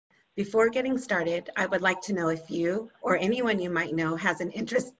Before getting started, I would like to know if you or anyone you might know has an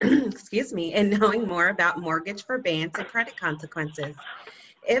interest, excuse me, in knowing more about mortgage forbearance and credit consequences.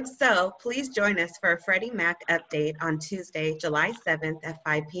 If so, please join us for a Freddie Mac update on Tuesday, July 7th at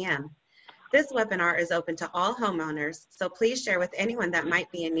 5 p.m. This webinar is open to all homeowners, so please share with anyone that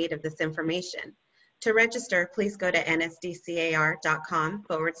might be in need of this information. To register, please go to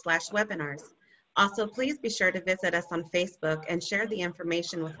nsdcar.com/webinars. Also, please be sure to visit us on Facebook and share the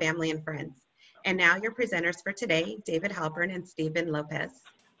information with family and friends. And now your presenters for today, David Halpern and Stephen Lopez.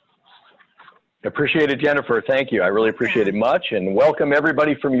 Appreciate it, Jennifer. Thank you. I really appreciate it much. And welcome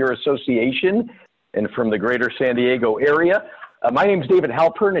everybody from your association and from the greater San Diego area. My name's David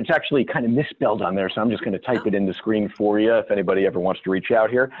Halpern. It's actually kind of misspelled on there, so I'm just going to type it in the screen for you if anybody ever wants to reach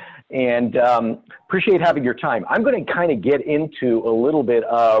out here. And appreciate having your time. I'm going to kind of get into a little bit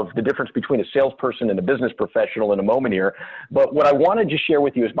of the difference between a salesperson and a business professional in a moment here. But what I wanted to share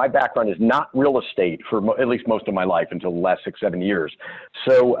with you is my background is not real estate for at least most of my life until the last 6-7 years.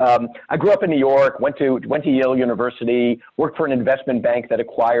 So I grew up in New York, went to Yale University, worked for an investment bank that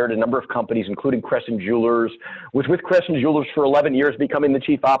acquired a number of companies, including Crescent Jewelers, was with Crescent Jewelers for 11 years, becoming the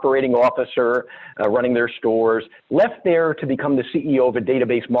chief operating officer, running their stores, left there to become the CEO of a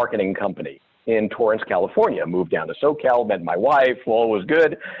database marketing company in Torrance, California, moved down to SoCal, met my wife, all was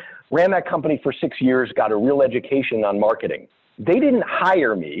good, ran that company for 6 years, got a real education on marketing. They didn't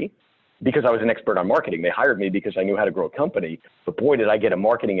hire me because I was an expert on marketing. They hired me because I knew how to grow a company, but boy, did I get a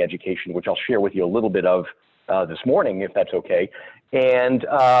marketing education, which I'll share with you a little bit of this morning, if that's okay. And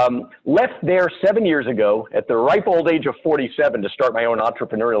left there 7 years ago at the ripe old age of 47 to start my own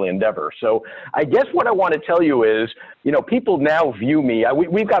entrepreneurial endeavor. So I guess what I want to tell you is, you know, people now view me,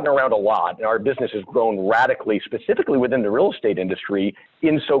 we've gotten around a lot, and our business has grown radically, specifically within the real estate industry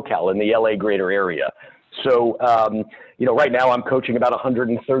in SoCal, in the LA greater area. So, you know, right now I'm coaching about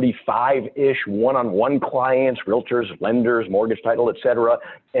 135-ish one-on-one clients, realtors, lenders, mortgage title, et cetera,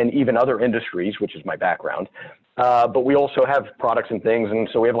 and even other industries, which is my background. But we also have products and things, and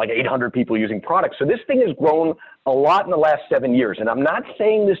so we have like 800 people using products. So this thing has grown a lot in the last 7 years, and I'm not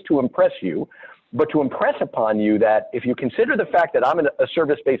saying this to impress you, but to impress upon you that if you consider the fact that I'm a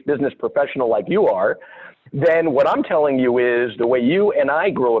service-based business professional like you are, then what I'm telling you is the way you and I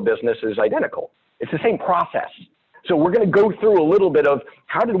grow a business is identical. It's the same process. So we're going to go through a little bit of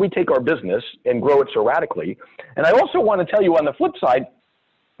how did we take our business and grow it so radically. And I also want to tell you on the flip side,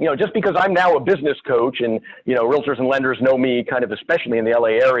 you know, just because I'm now a business coach and, you know, realtors and lenders know me kind of, especially in the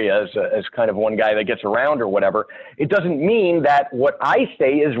LA area as kind of one guy that gets around or whatever, it doesn't mean that what I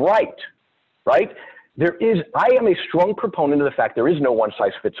say is right, right? I am a strong proponent of the fact there is no one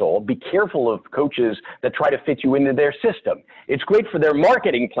size fits all. Be careful of coaches that try to fit you into their system. It's great for their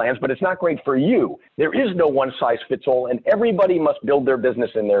marketing plans, but it's not great for you. There is no one size fits all, and everybody must build their business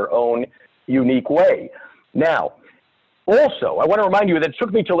in their own unique way. Now, also, I want to remind you that it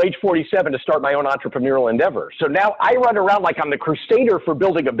took me till age 47 to start my own entrepreneurial endeavor. So now I run around like I'm the crusader for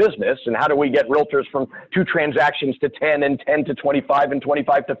building a business and how do we get realtors from 2 transactions to 10 and 10 to 25 and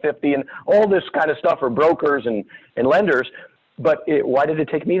 25 to 50 and all this kind of stuff for brokers and lenders. But why did it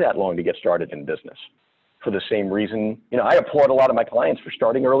take me that long to get started in business? For the same reason, you know, I applaud a lot of my clients for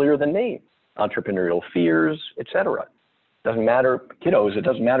starting earlier than me. Entrepreneurial fears, et cetera. Doesn't matter, kiddos, it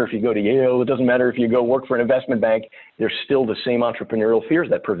doesn't matter if you go to Yale, it doesn't matter if you go work for an investment bank, there's still the same entrepreneurial fears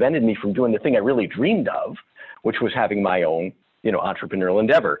that prevented me from doing the thing I really dreamed of, which was having my own, you know, entrepreneurial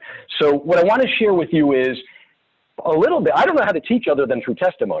endeavor. So what I want to share with you is a little bit, I don't know how to teach other than through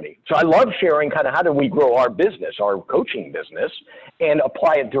testimony. So I love sharing kind of how do we grow our business, our coaching business, and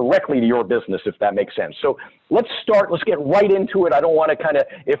apply it directly to your business, if that makes sense. So let's get right into it. I don't want to kind of,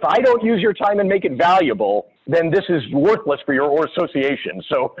 if I don't use your time and make it valuable, then this is worthless for your association.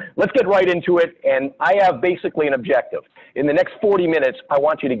 So let's get right into it. And I have basically an objective. In the next 40 minutes, I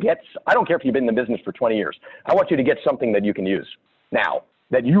want you to get, I don't care if you've been in the business for 20 years, I want you to get something that you can use now,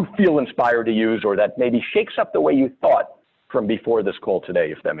 that you feel inspired to use, or that maybe shakes up the way you thought from before this call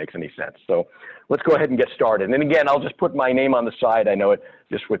today, if that makes any sense. So let's go ahead and get started. And again, I'll just put my name on the side. I know it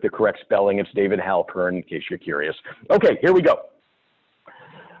just with the correct spelling. It's David Halpern, in case you're curious. Okay, here we go.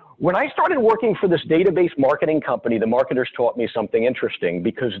 When I started working for this database marketing company, the marketers taught me something interesting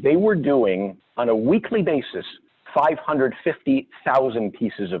because they were doing, on a weekly basis, 550,000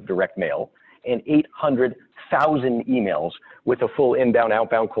 pieces of direct mail and 800,000 emails with a full inbound,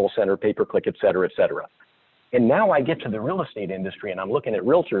 outbound call center, pay-per-click, et cetera, et cetera. And now I get to the real estate industry and I'm looking at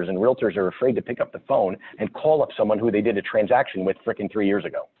realtors, and realtors are afraid to pick up the phone and call up someone who they did a transaction with frickin' 3 years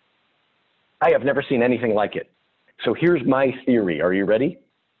ago. I have never seen anything like it. So here's my theory. Are you ready?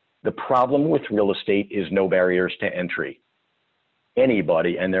 The problem with real estate is no barriers to entry.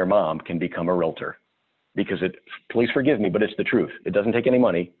 anybody and their mom can become a realtor because please forgive me, but it's the truth. It doesn't take any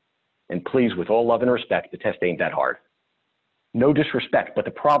money. And please, with all love and respect, the test ain't that hard. No disrespect, but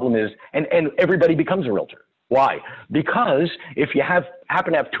the problem is, and everybody becomes a realtor. Why? Because if you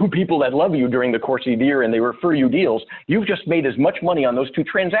happen to have two people that love you during the course of the year and they refer you deals, you've just made as much money on those two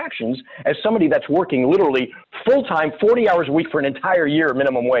transactions as somebody that's working literally full-time, 40 hours a week for an entire year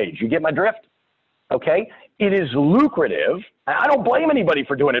minimum wage. You get my drift? Okay? It is lucrative. I don't blame anybody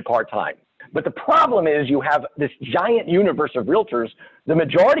for doing it part-time. But the problem is you have this giant universe of realtors, the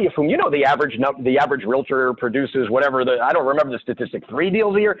majority of whom, you know, the average realtor produces whatever, I don't remember the statistic, 3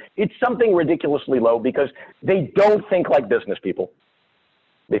 deals a year. It's something ridiculously low because they don't think like business people.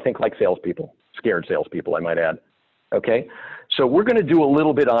 They think like salespeople, scared salespeople, I might add. Okay? So we're going to do a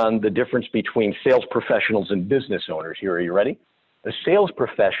little bit on the difference between sales professionals and business owners here. Are you ready? The sales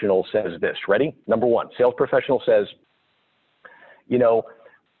professional says this. Ready? Number one, sales professional says, you know,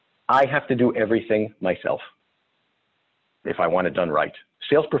 I have to do everything myself if I want it done right.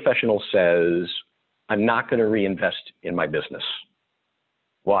 Sales professional says, I'm not going to reinvest in my business.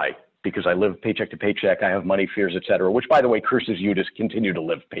 Why? Because I live paycheck to paycheck. I have money fears, etc., which, by the way, curses you to continue to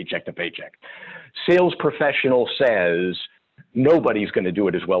live paycheck to paycheck. Sales professional says, nobody's going to do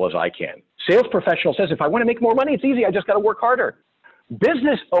it as well as I can. Sales professional says, if I want to make more money, it's easy. I just got to work harder.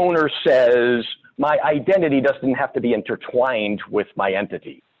 Business owner says, my identity doesn't have to be intertwined with my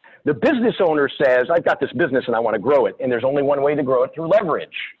entity. The business owner says, I've got this business and I want to grow it. And there's only one way to grow it, through leverage.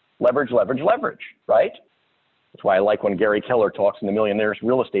 Leverage, leverage, leverage, right? That's why I like when Gary Keller talks in The Millionaire's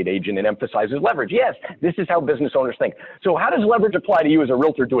Real Estate Agent and emphasizes leverage. Yes, this is how business owners think. So how does leverage apply to you as a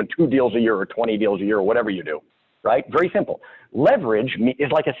realtor doing 2 deals a year or 20 deals a year or whatever you do, right? Very simple. Leverage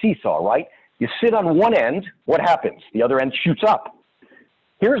is like a seesaw, right? You sit on one end, what happens? The other end shoots up.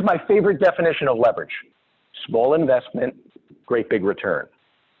 Here's my favorite definition of leverage. Small investment, great big return.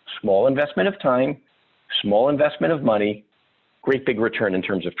 Small investment of time, small investment of money, great big return in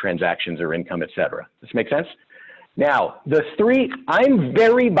terms of transactions or income, et cetera. Does this make sense? Now, the 3, I'm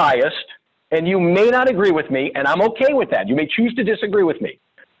very biased, and you may not agree with me, and I'm okay with that. You may choose to disagree with me,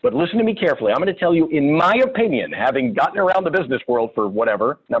 but listen to me carefully. I'm going to tell you, in my opinion, having gotten around the business world for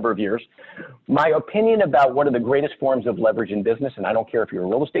whatever number of years, my opinion about what are the greatest forms of leverage in business, and I don't care if you're a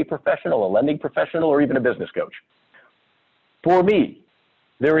real estate professional, a lending professional, or even a business coach. For me,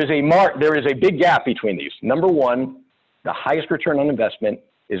 there is a big gap between these. Number one, the highest return on investment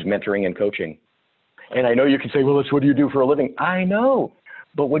is mentoring and coaching. And I know you can say, well, that's what do you do for a living? I know.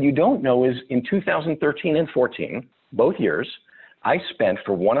 But what you don't know is in 2013 and 14, both years, I spent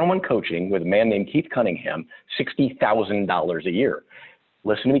for one-on-one coaching with a man named Keith Cunningham, $60,000 a year.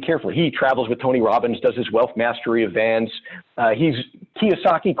 Listen to me carefully. He travels with Tony Robbins, does his wealth mastery events.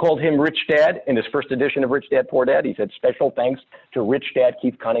 Kiyosaki called him Rich Dad in his first edition of Rich Dad, Poor Dad. He said, special thanks to Rich Dad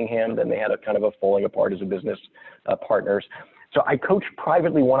Keith Cunningham. Then they had a kind of a falling apart as a business partners. So I coached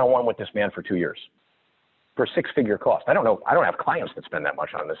privately one-on-one with this man for 2 years for 6-figure cost. I don't have clients that spend that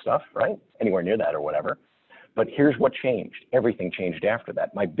much on this stuff, right? Anywhere near that or whatever. But here's what changed. Everything changed after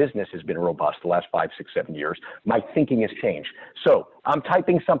that. My business has been robust the last 5, 6, 7 years. My thinking has changed. So I'm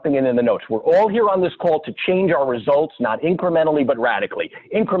typing something in the notes. We're all here on this call to change our results, not incrementally, but radically.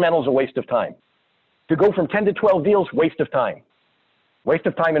 Incremental is a waste of time. To go from 10 to 12 deals, waste of time. Waste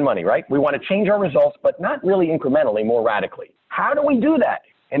of time and money, right? We want to change our results, but not really incrementally, more radically. How do we do that?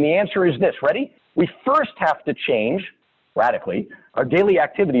 And the answer is this. Ready? We first have to change, radically, our daily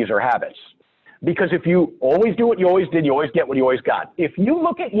activities or habits. Because if you always do what you always did, you always get what you always got. If you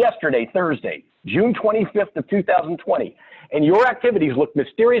look at yesterday, Thursday, June 25th of 2020, and your activities look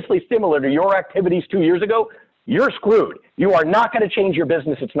mysteriously similar to your activities 2 years ago, you're screwed. You are not going to change your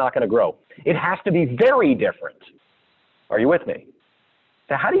business. It's not going to grow. It has to be very different. Are you with me?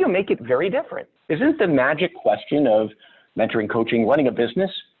 So how do you make it very different? Isn't the magic question of mentoring, coaching, running a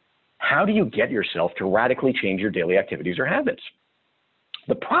business? How do you get yourself to radically change your daily activities or habits?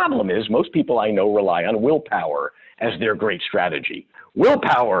 The problem is most people I know rely on willpower as their great strategy.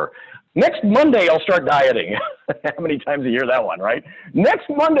 Willpower. Next Monday, I'll start dieting. How many times a year that one, right? Next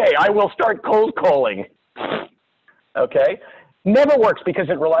Monday, I will start cold calling. Okay? Never works because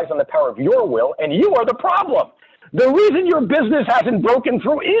it relies on the power of your will, and you are the problem. The reason your business hasn't broken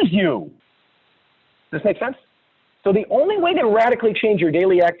through is you. Does this make sense? So the only way to radically change your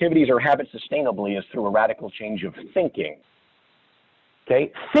daily activities or habits sustainably is through a radical change of thinking.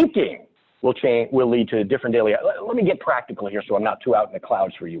 Okay, thinking will lead to different daily. Let me get practical here so I'm not too out in the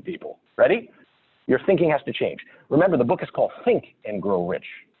clouds for you people. Ready? Your thinking has to change. Remember, the book is called Think and Grow Rich.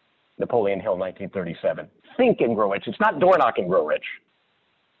 Napoleon Hill, 1937. Think and Grow Rich. It's not door knock and grow rich.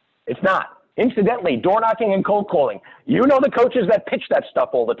 It's not. Incidentally, door knocking and cold calling. You know the coaches that pitch that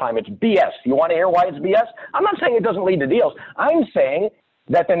stuff all the time. It's BS. You want to hear why it's BS? I'm not saying it doesn't lead to deals. I'm saying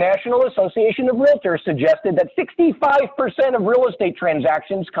that the National Association of Realtors suggested that 65% of real estate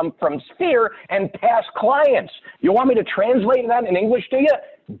transactions come from sphere and past clients. You want me to translate that in English to you?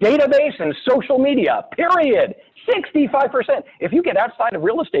 Database and social media, period. 65%. If you get outside of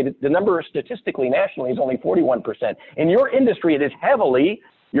real estate, the number statistically nationally is only 41%. In your industry, it is heavily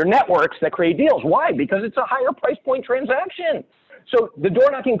your networks that create deals. Why? Because it's a higher price point transaction. So the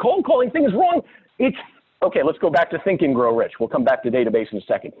door knocking cold calling thing is wrong. It's okay. Let's go back to Think and Grow Rich. We'll come back to database in a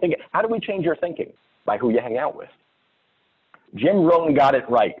second. How do we change your thinking? By who you hang out with. Jim Rohn got it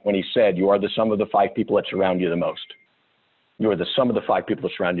right when he said you are the sum of the 5 people that surround you the most. You are the sum of the 5 people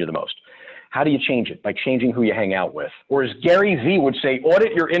that surround you the most. How do you change it? By changing who you hang out with. Or as Gary Vee would say,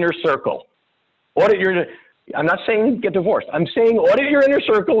 audit your inner circle. Audit your, I'm not saying get divorced. I'm saying audit your inner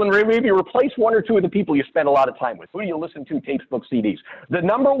circle and maybe replace 1 or 2 of the people you spend a lot of time with. Who do you listen to, tapes, books, CDs? The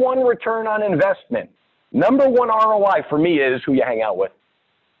 #1 return on investment, #1 ROI for me is who you hang out with,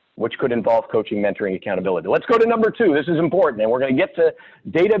 which could involve coaching, mentoring, accountability. Let's go to #2. This is important. And we're going to get to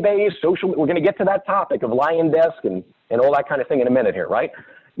database, social, we're going to get to that topic of LionDesk and all that kind of thing in a minute here, right?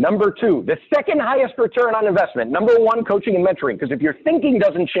 #2, the second highest return on investment. #1, coaching and mentoring. Because if your thinking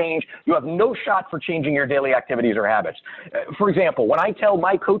doesn't change, you have no shot for changing your daily activities or habits. For example, when I tell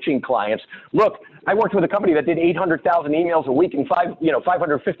my coaching clients, look, I worked with a company that did 800,000 emails a week and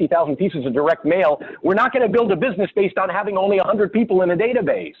 550,000 pieces of direct mail. We're not going to build a business based on having only 100 people in a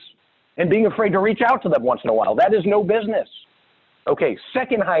database and being afraid to reach out to them once in a while. That is no business. Okay,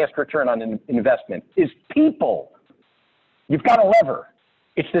 second highest return on investment is people. You've got a lever.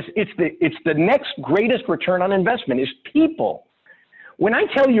 It's the next greatest return on investment is people. When I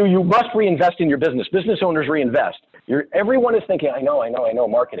tell you you must reinvest in your business, business owners reinvest. Everyone is thinking, I know,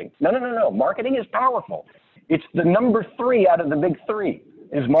 marketing. No. Marketing is powerful. It's the #3 out of the big 3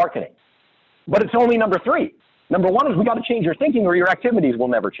 is marketing. But it's only #3. #1 is we got to change your thinking or your activities will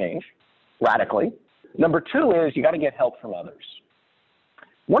never change radically. #2 is you got to get help from others.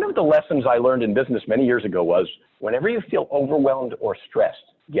 One of the lessons I learned in business many years ago was whenever you feel overwhelmed or stressed,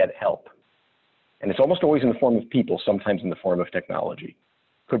 get help. And it's almost always in the form of people, sometimes in the form of technology.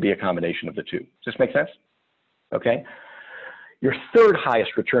 Could be a combination of the two. Does this make sense? Okay. Your third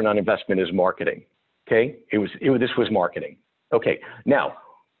highest return on investment is marketing. Okay. This was marketing. Okay. Now,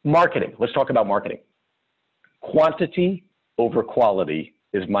 marketing. Let's talk about marketing. Quantity over quality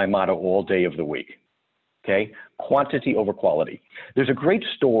is my motto all day of the week. Okay, quantity over quality. There's a great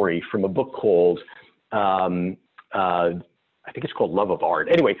story from a book called, I think it's called Love of Art.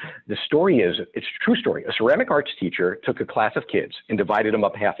 Anyway, the story is, it's a true story. A ceramic arts teacher took a class of kids and divided them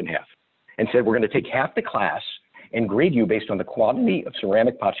up half and half and said, we're going to take half the class and grade you based on the quantity of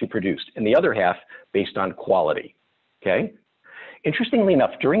ceramic pots you produced and the other half based on quality. Okay. Interestingly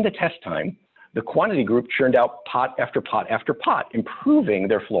enough, during the test time, the quantity group churned out pot after pot after pot, improving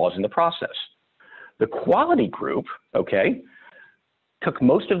their flaws in the process. The quality group, okay, took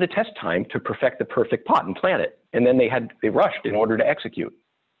most of the test time to perfect the perfect pot and plant it. And then they rushed in order to execute.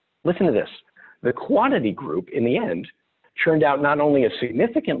 Listen to this. The quantity group, in the end, churned out not only a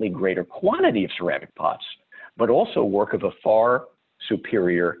significantly greater quantity of ceramic pots, but also work of a far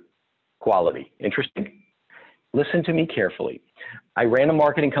superior quality. Interesting? Listen to me carefully. I ran a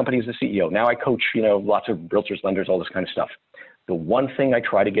marketing company as a CEO. Now I coach, lots of realtors, lenders, all this kind of stuff. The one thing I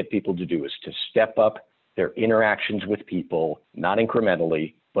try to get people to do is to step up their interactions with people, not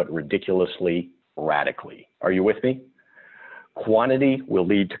incrementally, but ridiculously, radically. Are you with me? Quantity will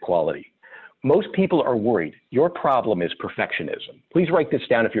lead to quality. Most people are worried. Your problem is perfectionism. Please write this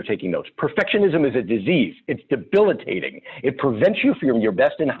down if you're taking notes. Perfectionism is a disease. It's debilitating. It prevents you from your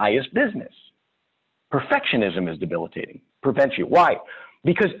best and highest business. Perfectionism is debilitating. Prevents you. Why?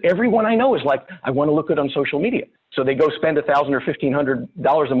 Because everyone I know is like, I want to look good on social media. So they go spend $1,000 or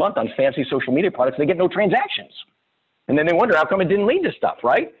 $1,500 a month on fancy social media products. And they get no transactions. And then they wonder how come it didn't lead to stuff,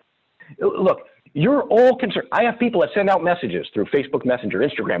 right? Look, you're all concerned. I have people that send out messages through Facebook Messenger,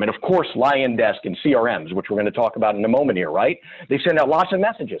 Instagram, and of course, LionDesk and CRMs, which we're going to talk about in a moment here, right? They send out lots of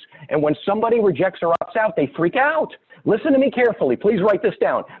messages. And when somebody rejects or opts out, they freak out. Listen to me carefully. Please write this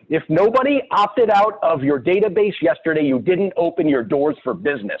down. If nobody opted out of your database yesterday, you didn't open your doors for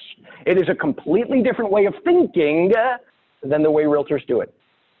business. It is a completely different way of thinking than the way realtors do it.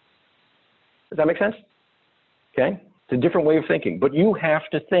 Does that make sense? Okay? It's a different way of thinking. But you have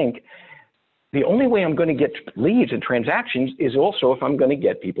to think, the only way I'm going to get leads and transactions is also if I'm going to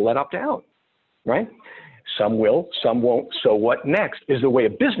get people that opt out, right? Some will, some won't. So what next is the way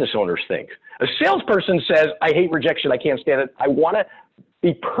of business owners think. A salesperson says, I hate rejection. I can't stand it. I want to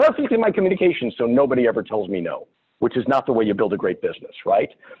Be perfect in my communication so nobody ever tells me no, which is not the way you build a great business, right?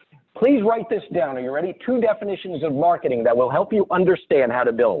 Please write this down. Are you ready? 2 definitions of marketing that will help you understand how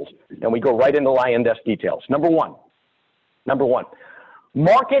to build. And we go right into LionDesk details. Number one,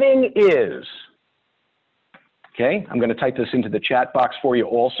 marketing is, okay, I'm going to type this into the chat box for you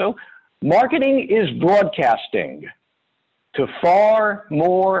also. Marketing is broadcasting to far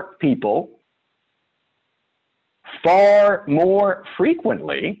more people, far more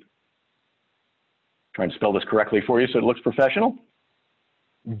frequently, trying to spell this correctly for you so it looks professional,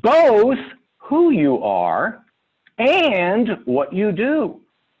 both who you are and what you do.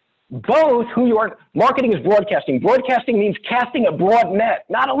 Both who you are. Marketing is broadcasting. Broadcasting means casting a broad net,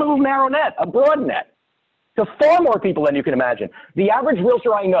 not a little narrow net, a broad net, to far more people than you can imagine. The average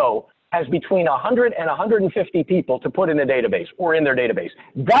realtor I know has between 100 and 150 people to put in a database or in their database.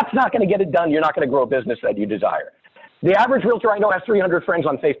 That's not going to get it done. You're not going to grow a business that you desire. The average realtor I know has 300 friends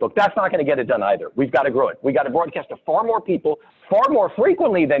on Facebook. That's not going to get it done either. We've got to grow it. We've got to broadcast to far more people, far more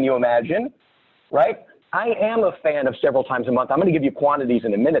frequently than you imagine, right? I am a fan of several times a month. I'm going to give you quantities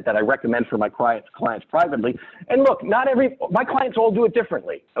in a minute that I recommend for my clients privately. And look, my clients all do it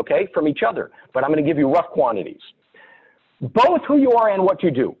differently, okay, from each other. But I'm going to give you rough quantities. Both who you are and what you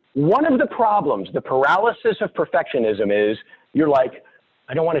do. One of the problems, the paralysis of perfectionism is you're like,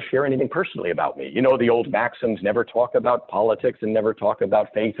 I don't want to share anything personally about me. You know, the old maxims, never talk about politics and never talk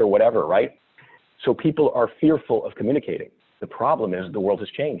about faith or whatever, right? So people are fearful of communicating. The problem is the world has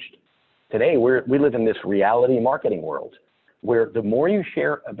changed. Today, we live in this reality marketing world where the more you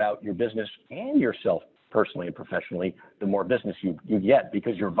share about your business and yourself personally and professionally, the more business you get,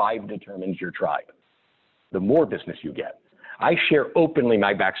 because your vibe determines your tribe. The more business you get. I share openly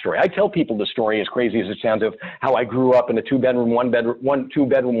my backstory. I tell people the story, as crazy as it sounds, of how I grew up in a two-bedroom,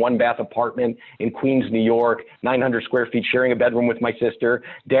 one-bath apartment in Queens, New York, 900 square feet, sharing a bedroom with my sister.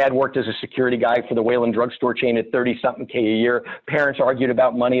 Dad worked as a security guy for the Whalen drugstore chain at 30-something K a year. Parents argued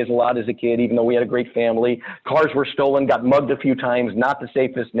about money as a lot as a kid, even though we had a great family. Cars were stolen, got mugged a few times, not the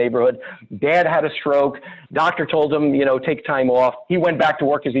safest neighborhood. Dad had a stroke. Doctor told him, you know, take time off. He went back to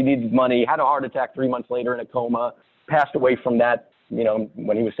work because he needed money, had a heart attack 3 months later in a coma. Passed away from that, you know,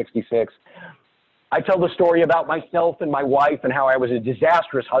 when he was 66. I tell the story about myself and my wife and how I was a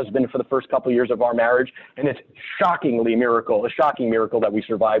disastrous husband for the first couple of years of our marriage, and it's a shocking miracle that we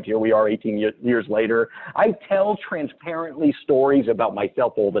survived. Here we are 18 years later. I tell transparently stories about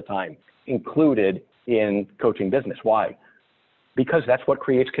myself all the time, included in coaching business. Why? Because that's what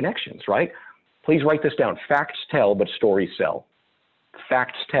creates connections, right? Please write this down. Facts tell, but stories sell.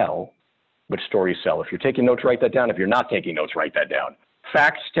 Facts tell, but stories sell. If you're taking notes, write that down. If you're not taking notes, write that down.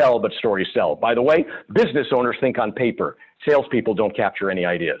 Facts tell, but stories sell. By the way, business owners think on paper. Salespeople don't capture any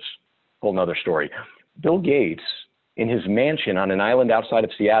ideas. Whole nother story. Bill Gates, in his mansion on an island outside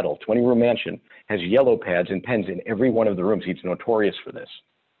of Seattle, 20-room mansion, has yellow pads and pens in every one of the rooms. He's notorious for this.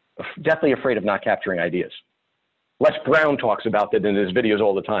 Deathly afraid of not capturing ideas. Les Brown talks about that in his videos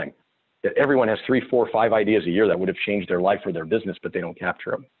all the time. That everyone has 3, 4, 5 ideas a year that would have changed their life or their business, but they don't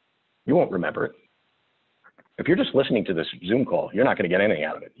capture them. You won't remember it. If you're just listening to this Zoom call, you're not going to get anything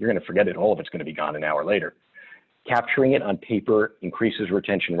out of it. You're going to forget it all if it's going to be gone an hour later. Capturing it on paper increases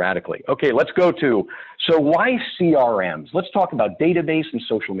retention radically. Okay, let's go to, so why CRMs? Let's talk about database and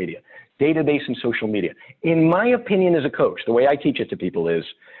social media. Database and social media. In my opinion as a coach, the way I teach it to people is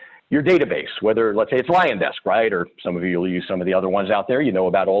your database, whether, let's say it's LionDesk, right? Or some of you will use some of the other ones out there. You know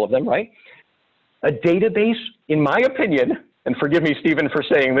about all of them, right? A database, in my opinion, and forgive me, Stephen, for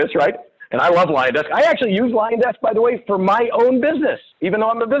saying this, right? And I love LionDesk. I actually use LionDesk, by the way, for my own business, even though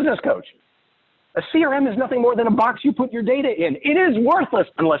I'm a business coach. A CRM is nothing more than a box you put your data in. It is worthless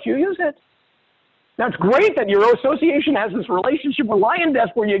unless you use it. Now, it's great that your association has this relationship with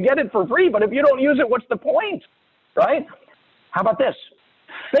LionDesk where you get it for free, but if you don't use it, what's the point, right? How about this?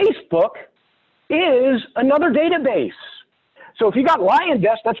 Facebook is another database. So if you got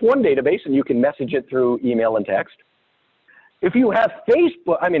LionDesk, that's one database, and you can message it through email and text. If you have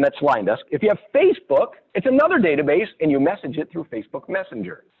Facebook, I mean, that's LionDesk. If you have Facebook, it's another database, and you message it through Facebook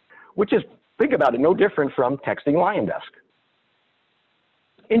Messenger, which is, think about it, no different from texting LionDesk.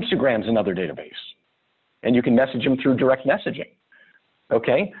 Instagram's another database, and you can message them through direct messaging.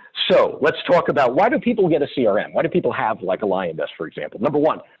 Okay, so let's talk about why do people get a CRM? Why do people have like a LionDesk, for example? Number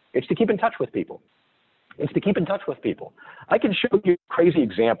one, it's to keep in touch with people. It's to keep in touch with people. I can show you crazy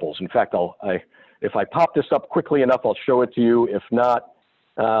examples. In fact, if I pop this up quickly enough, I'll show it to you. If not,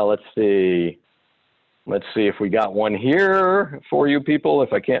 let's see. Let's see if we got one here for you people.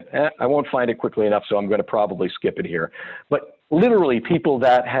 If I can't, I won't find it quickly enough, so I'm going to probably skip it here. But literally people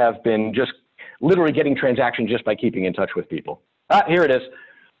that have been just literally getting transactions just by keeping in touch with people. Here it is.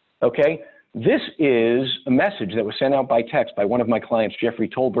 Okay. This is a message that was sent out by text by one of my clients, Jeffrey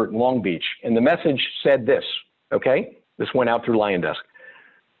Tolbert in Long Beach. And the message said this, okay? This went out through LionDesk.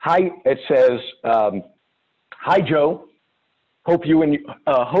 Hi, it says, hi, Joe. Hope you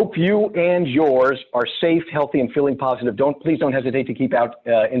and yours are safe, healthy, and feeling positive. Please don't hesitate to keep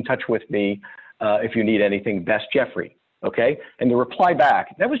in touch with me if you need anything. Best, Jeffrey. Okay, and the reply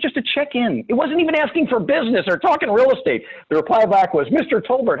back, that was just a check-in. It wasn't even asking for business or talking real estate. The reply back was, Mr.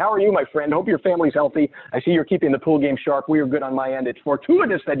 Tolbert, how are you, my friend? Hope your family's healthy. I see you're keeping the pool game sharp. We are good on my end. It's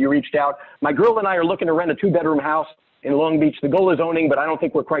fortuitous that you reached out. My girl and I are looking to rent a 2-bedroom house in Long Beach. The goal is owning, but I don't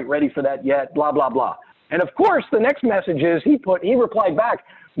think we're quite ready for that yet, blah, blah, blah. And of course, the next message is he replied back,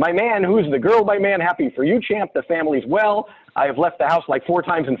 my man, who's the girl, my man, happy for you, champ. The family's well. I have left the house like 4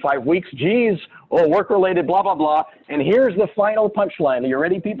 times in 5 weeks. Geez, all work-related, blah, blah, blah. And here's the final punchline. Are you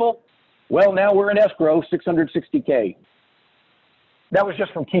ready, people? Well, now we're in escrow, $660K. That was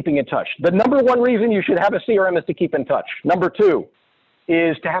just from keeping in touch. The number one reason you should have a CRM is to keep in touch. Number 2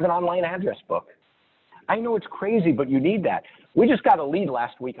 is to have an online address book. I know it's crazy, but you need that. We just got a lead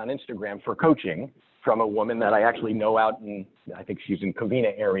last week on Instagram for coaching from a woman that I actually know out in, I think she's in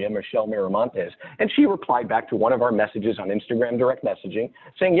Covina area, Michelle Miramontes. And she replied back to one of our messages on Instagram direct messaging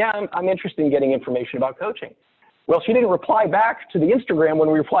saying, yeah, I'm interested in getting information about coaching. Well, she didn't reply back to the Instagram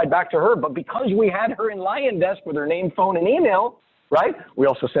when we replied back to her, but because we had her in LionDesk with her name, phone, and email, right? We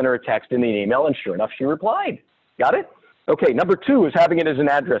also sent her a text in the email, and sure enough, she replied. Got it? Okay, number 2 is having it as an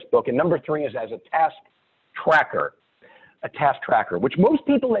address book, and number 3 is as a task tracker. A task tracker, which most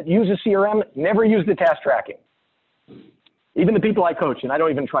people that use a CRM never use the task tracking. Even the people I coach, and I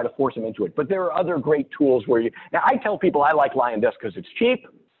don't even try to force them into it, but there are other great tools where now I tell people I like LionDesk because it's cheap,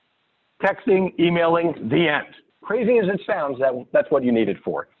 texting, emailing, the end. Crazy as it sounds, that's what you need it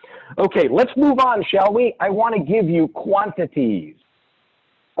for. Okay, let's move on, shall we? I want to give you quantities.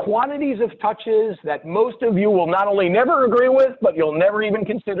 Quantities of touches that most of you will not only never agree with, but you'll never even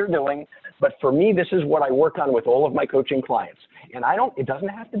consider doing. But for me, this is what I work on with all of my coaching clients. And it doesn't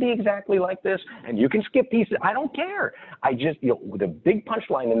have to be exactly like this. And you can skip pieces. I don't care. The big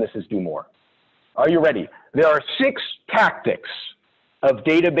punchline in this is do more. Are you ready? There are 6 tactics of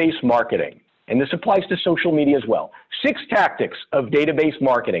database marketing. And this applies to social media as well. 6 tactics of database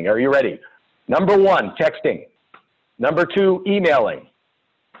marketing. Are you ready? Number 1, texting. Number 2, emailing.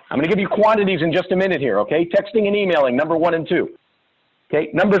 I'm going to give you quantities in just a minute here, okay? Texting and emailing, number 1 and 2. Okay,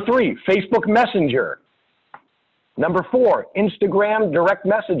 number 3, Facebook Messenger. Number 4, Instagram direct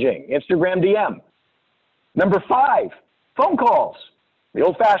messaging, Instagram DM. Number 5, phone calls, the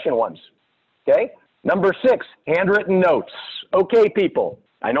old-fashioned ones, okay? Number 6, handwritten notes. Okay, people,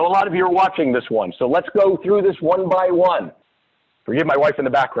 I know a lot of you are watching this one, so let's go through this one by one. Forgive my wife in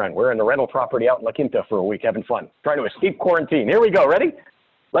the background. We're in the rental property out in La Quinta for a week, having fun, trying to escape quarantine. Here we go, ready?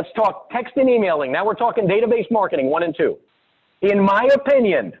 Let's talk text and emailing. Now we're talking database marketing, 1 and 2. In my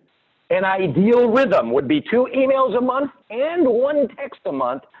opinion, an ideal rhythm would be 2 emails a month and 1 text a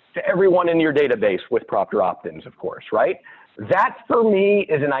month to everyone in your database with proper opt-ins, of course, right? That, for me,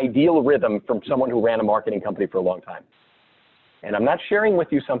 is an ideal rhythm from someone who ran a marketing company for a long time. And I'm not sharing with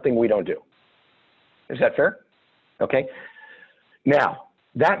you something we don't do. Is that fair? Okay. Now,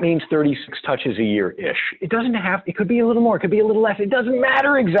 that means 36 touches a year-ish. It could be a little more, it could be a little less. It doesn't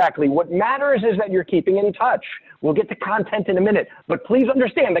matter exactly. What matters is that you're keeping in touch. We'll get to content in a minute, but please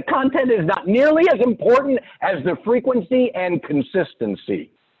understand the content is not nearly as important as the frequency and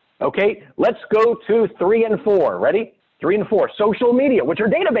consistency. Okay, let's go to 3 and 4. Ready? 3 and 4, social media, which are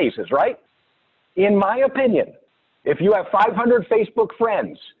databases, right? In my opinion, if you have 500 Facebook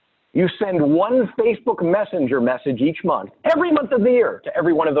friends, you send 1 Facebook Messenger message each month, every month of the year, to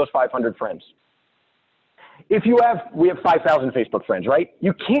every one of those 500 friends. We have 5,000 Facebook friends, right?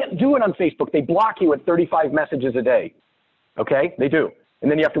 You can't do it on Facebook. They block you at 35 messages a day. Okay? They do.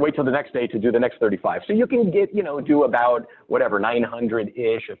 And then you have to wait till the next day to do the next 35. So you can do about whatever,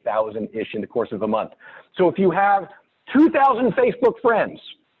 900-ish, 1,000-ish in the course of a month. So if you have 2,000 Facebook friends,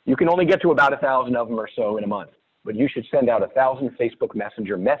 you can only get to about 1,000 of them or so in a month. But you should send out 1,000 Facebook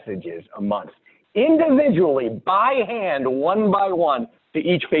Messenger messages a month, individually, by hand, 1 by 1, to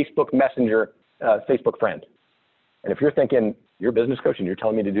each Facebook Messenger Facebook friend. And if you're thinking, you're a business coach and you're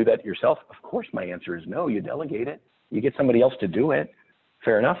telling me to do that yourself, of course my answer is no, you delegate it. You get somebody else to do it.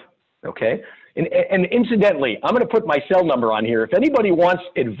 Fair enough? Okay. And incidentally, I'm going to put my cell number on here. If anybody wants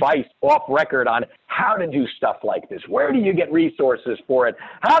advice off record on how to do stuff like this, where do you get resources for it?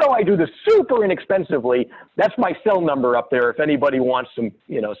 How do I do this super inexpensively? That's my cell number up there. If anybody wants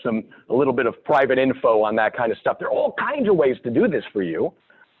a little bit of private info on that kind of stuff, there are all kinds of ways to do this for you.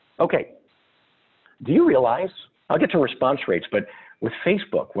 Okay. Do you realize I'll get to response rates, but with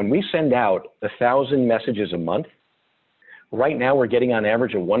Facebook, when we send out 1,000 messages a month, right now we're getting on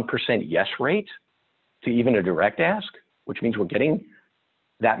average a 1% yes rate to even a direct ask, which means we're getting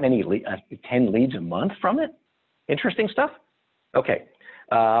that many 10 leads a month from it. Interesting stuff. Okay,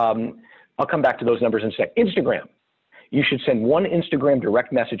 I'll come back to those numbers in a sec. Instagram. You should send one Instagram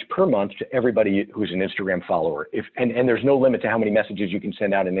direct message per month to everybody who's an Instagram follower. And there's no limit to how many messages you can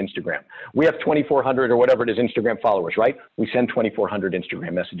send out in Instagram. We have 2,400 or whatever it is Instagram followers, right? We send 2,400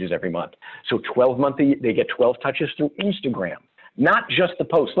 Instagram messages every month. So 12 monthly, they get 12 touches through Instagram, not just the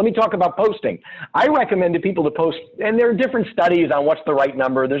post. Let me talk about posting. I recommend to people to post, and there are different studies on what's the right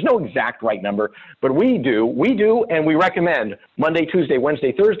number. There's no exact right number, but we do, and we recommend Monday, Tuesday,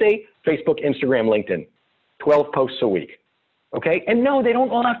 Wednesday, Thursday, Facebook, Instagram, LinkedIn. 12 posts a week, okay? And no, they don't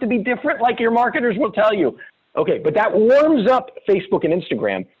all have to be different like your marketers will tell you. Okay, but that warms up Facebook and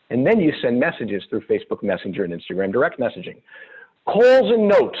Instagram, and then you send messages through Facebook Messenger and Instagram direct messaging. Calls and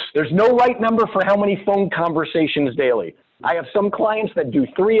notes. There's no right number for how many phone conversations daily. I have some clients that do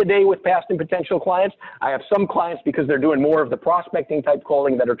 3 a day with past and potential clients. I have some clients, because they're doing more of the prospecting type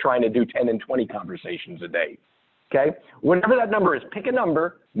calling, that are trying to do 10 and 20 conversations a day. Okay, whatever that number is, pick a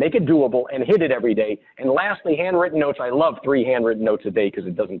number, make it doable, and hit it every day. And lastly, handwritten notes. I love 3 handwritten notes a day because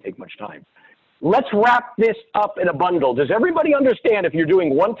it doesn't take much time. Let's wrap this up in a bundle. Does everybody understand if you're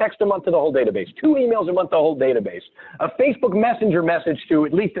doing 1 text a month to the whole database, 2 emails a month to the whole database, a Facebook Messenger message to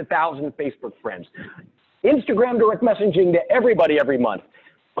at least 1,000 Facebook friends, Instagram direct messaging to everybody every month,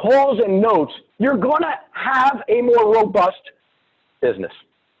 calls and notes, you're going to have a more robust business.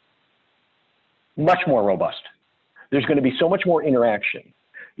 Much more robust. There's going to be so much more interaction.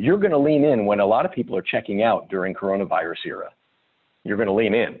 You're going to lean in when a lot of people are checking out during coronavirus era. You're going to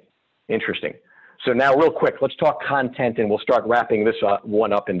lean in. Interesting. So now real quick, let's talk content, and we'll start wrapping this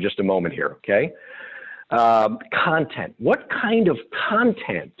one up in just a moment here, okay? Content. What kind of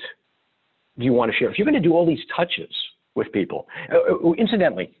content do you want to share? If you're going to do all these touches with people,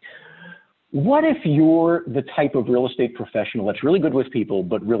 incidentally, what if you're the type of real estate professional that's really good with people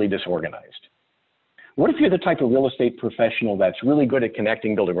but really disorganized? What if you're the type of real estate professional that's really good at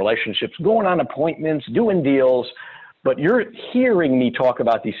connecting, building relationships, going on appointments, doing deals, but you're hearing me talk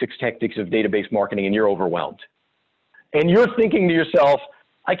about these 6 tactics of database marketing and you're overwhelmed? And you're thinking to yourself,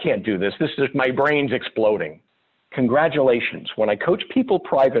 I can't do this. My brain's exploding. Congratulations. When I coach people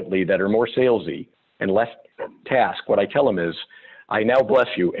privately that are more salesy and less task, what I tell them is, I now bless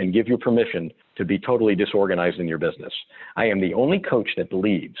you and give you permission to be totally disorganized in your business. I am the only coach that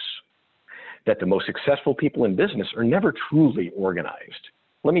believes that the most successful people in business are never truly organized.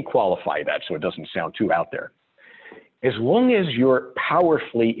 Let me qualify that so it doesn't sound too out there. As long as you're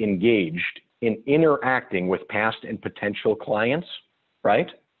powerfully engaged in interacting with past and potential clients, right?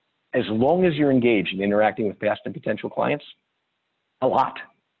 As long as you're engaged in interacting with past and potential clients, a lot,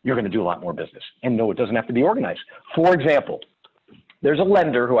 you're going to do a lot more business. And no, it doesn't have to be organized. For example, there's a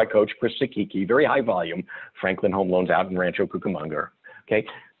lender who I coach, Chris Sakiki, very high volume, Franklin Home Loans out in Rancho Cucamonga. Okay,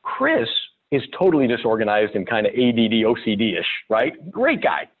 Chris is totally disorganized and kind of ADD, OCD-ish, right? Great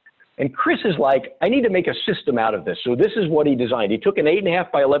guy. And Chris is like, I need to make a system out of this. So this is what he designed. He took an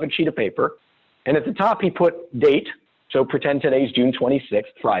 8.5 by 11 sheet of paper, and at the top he put date. So pretend today's June 26th,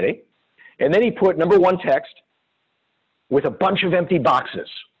 Friday. And then he put number 1 text with a bunch of empty boxes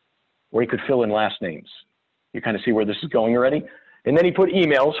where he could fill in last names. You kind of see where this is going already? And then he put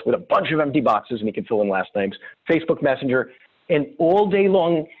emails with a bunch of empty boxes and he could fill in last names, Facebook Messenger, and all day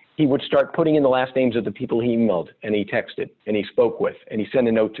long he would start putting in the last names of the people he emailed and he texted and he spoke with and he sent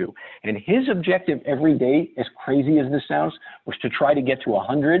a note to. And his objective every day, as crazy as this sounds, was to try to get to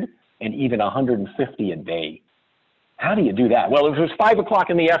 100 and even 150 a day. How do you do that? Well, if it was 5 o'clock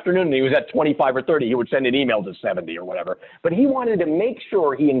in the afternoon and he was at 25 or 30, he would send an email to 70 or whatever. But he wanted to make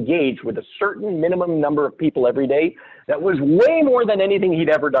sure he engaged with a certain minimum number of people every day that was way more than anything he'd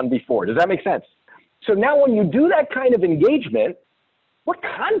ever done before. Does that make sense? So now when you do that kind of engagement, what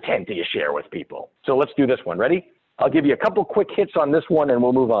content do you share with people? So let's do this one. Ready? I'll give you a couple quick hits on this one and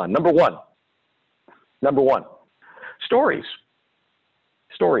we'll move on. Number one, stories.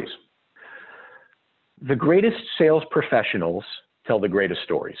 Stories. The greatest sales professionals tell the greatest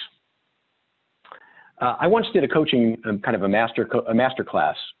stories. I once did a coaching, kind of a master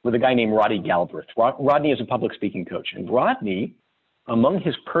class with a guy named Rodney Galbraith. Rodney is a public speaking coach. And Rodney, among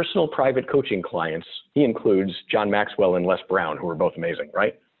his personal private coaching clients, he includes John Maxwell and Les Brown, who are both amazing,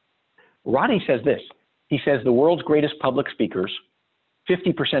 right? Rodney says this. He says the world's greatest public speakers,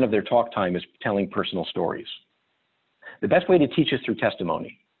 50% of their talk time is telling personal stories. The best way to teach is through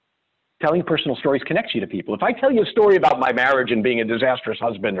testimony. Telling personal stories connects you to people. If I tell you a story about my marriage and being a disastrous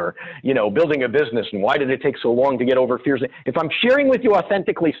husband, or, you know, building a business and why did it take so long to get over fears, if I'm sharing with you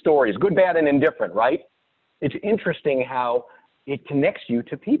authentically stories, good, bad, and indifferent, right? It's interesting how it connects you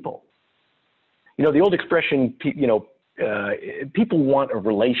to people. You know, the old expression, people want a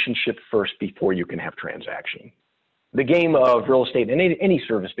relationship first before you can have transaction. The game of real estate and any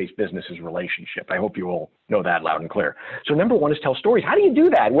service-based business is relationship. I hope you all know that loud and clear. So number one is tell stories. How do you do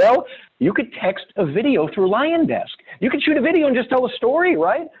that? Well, you could text a video through LionDesk. You could shoot a video and just tell a story,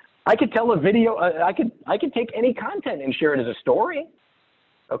 right? I could tell a video, I could take any content and share it as a story.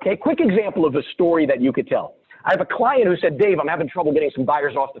 Okay, quick example of a story that you could tell. I have a client who said, Dave, I'm having trouble getting some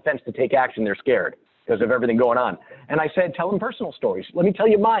buyers off the fence to take action. They're scared because of everything going on. And I said, tell them personal stories. Let me tell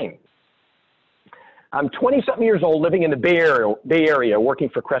you mine. I'm 20-something years old, living in the Bay Area, working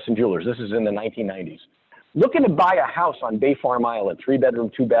for Crescent Jewelers. This is in the 1990s. Looking to buy a house on Bay Farm Island,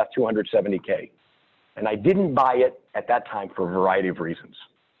 3-bedroom, 2-bath, $270K. And I didn't buy it at that time for a variety of reasons.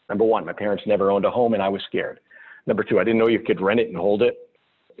 Number one, my parents never owned a home and I was scared. Number two, I didn't know you could rent it and hold it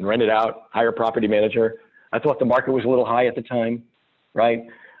and rent it out, hire a property manager. I thought the market was a little high at the time, right?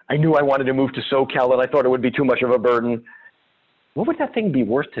 I knew I wanted to move to SoCal and I thought it would be too much of a burden. What would that thing be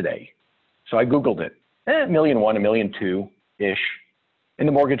worth today? So I Googled it. $1.1 million, $1.2 million-ish. And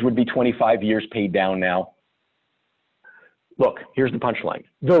the mortgage would be 25 years paid down now. Look, here's the punchline.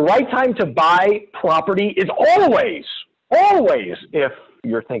 The right time to buy property is always, if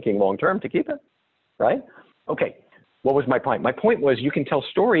you're thinking long-term, to keep it, right? Okay, what was my point? My point was you can tell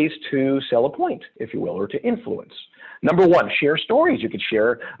stories to sell a point, if you will, or to influence. Number one, share stories. You could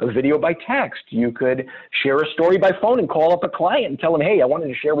share a video by text. You could share a story by phone and call up a client and tell them, hey, I wanted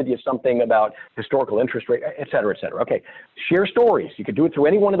to share with you something about historical interest rate, et cetera, et cetera. Okay, share stories. You could do it through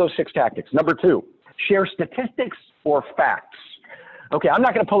any one of those 6 tactics. Number two, share statistics or facts. Okay, I'm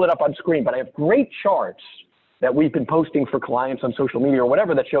not going to pull it up on screen, but I have great charts that we've been posting for clients on social media or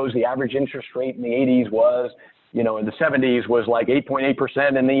whatever that shows the average interest rate in the 80s was, you know, in the 70s was like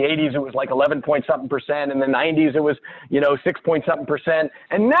 8.8%, in the 80s it was like 11 point something percent, in the 90s it was, you know, 6 point something percent,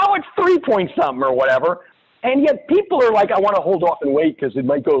 and now it's 3 point something or whatever. And yet people are like, I want to hold off and wait because it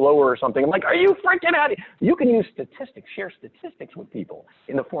might go lower or something. I'm like, are you freaking out? You can use statistics, share statistics with people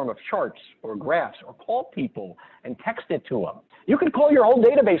in the form of charts or graphs, or call people and text it to them. You could call your whole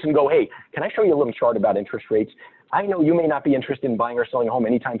database and go, hey, can I show you a little chart about interest rates? I know you may not be interested in buying or selling a home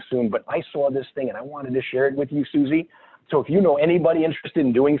anytime soon, but I saw this thing and I wanted to share it with you, Susie. So if you know anybody interested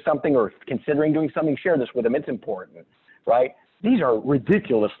in doing something or considering doing something, share this with them. It's important, right? These are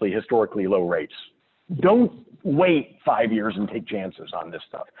ridiculously historically low rates. Don't wait 5 years and take chances on this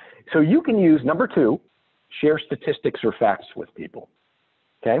stuff. So you can use, number two, share statistics or facts with people,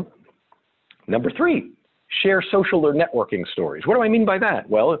 okay? Number three, share social or networking stories. What do I mean by that?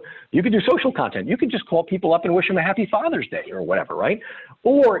 Well, you could do social content. You could just call people up and wish them a happy Father's Day or whatever, right?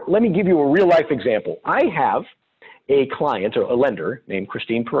 Or let me give you a real life example. I have a client or a lender named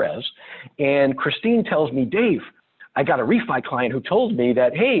Christine Perez, and Christine tells me, Dave, I got a refi client who told me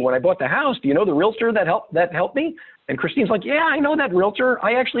that, hey, when I bought the house, do you know the realtor that helped me? And Christine's like, yeah, I know that realtor.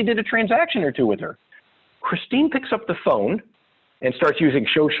 I actually did a transaction or two with her. Christine picks up the phone and starts using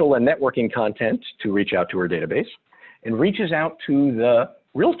social and networking content to reach out to her database, and reaches out to the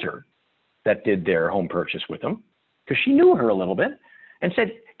realtor that did their home purchase with them, because she knew her a little bit, and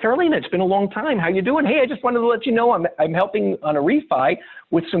said, Carolina, it's been a long time. How you doing? Hey, I just wanted to let you know I'm helping on a refi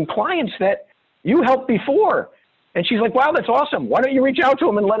with some clients that you helped before. And she's like, wow, that's awesome. Why don't you reach out to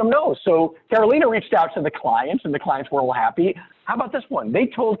them and let them know? So Carolina reached out to the clients, and the clients were all happy. How about this one? They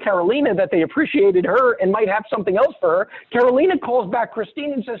told Carolina that they appreciated her and might have something else for her. Carolina calls back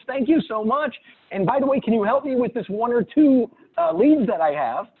Christine and says, thank you so much. And by the way, can you help me with this 1 or 2 leads that I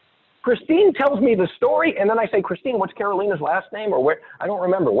have? Christine tells me the story, and then I say, Christine, what's Carolina's last name? Or where? I don't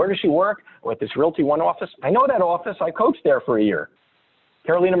remember. Where does she work? Or at this Realty One office? I know that office. I coached there for a year.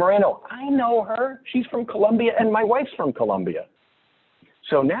 Carolina Moreno, I know her. She's from Columbia, and my wife's from Columbia.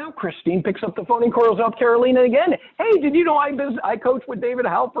 So now Christine picks up the phone and calls up Carolina again. Hey, did you know I coach with David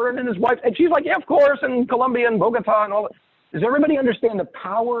Halpern and his wife? And she's like, yeah, of course, and Columbia and Bogota and all that. Does everybody understand the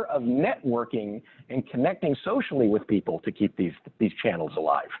power of networking and connecting socially with people to keep these channels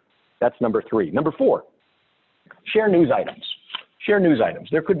alive? That's number three. Number four, share news items. Share news items.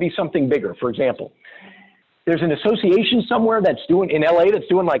 There could be something bigger. For example, there's an association somewhere that's doing, in LA, that's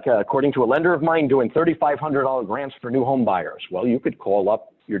doing, like, according to a lender of mine, doing $3,500 grants for new home buyers. Well, you could call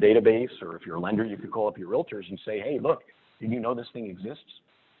up your database, or if you're a lender, you could call up your realtors and say, hey, look, did you know this thing exists?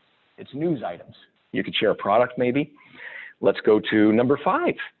 It's news items. You could share a product maybe. Let's go to number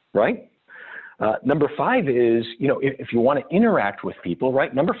 5, right? Number 5 is, if you want to interact with people,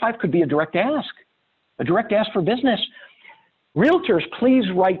 right? Number 5 could be a direct ask for business. Realtors, please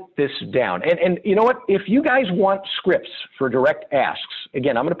write this down. And you know what? If you guys want scripts for direct asks,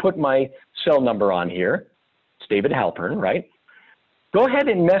 again, I'm going to put my cell number on here. It's David Halpern, right? Go ahead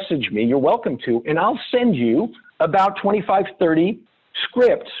and message me. You're welcome to, and I'll send you about 25, 30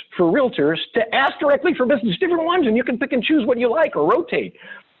 scripts for realtors to ask directly for business, different ones, and you can pick and choose what you like or rotate.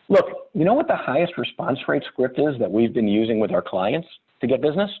 Look, you know what the highest response rate script is that we've been using with our clients to get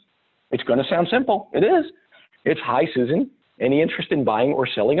business? It's going to sound simple. It is. It's, "Hi, Susan. Any interest in buying or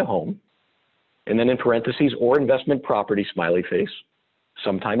selling a home?" And then in parentheses, "or investment property," smiley face,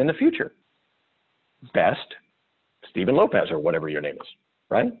 "sometime in the future. Best, Stephen Lopez," or whatever your name is,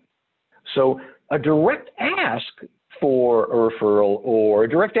 right? So a direct ask for a referral, or a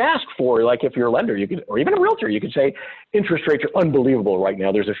direct ask for, like, if you're a lender, you could, or even a realtor, you could say, "Interest rates are unbelievable right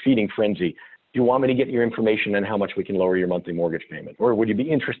now. There's a feeding frenzy. Do you want me to get your information on how much we can lower your monthly mortgage payment? Or would you be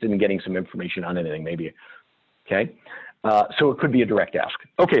interested in getting some information on anything, maybe?" Okay. So it could be a direct ask.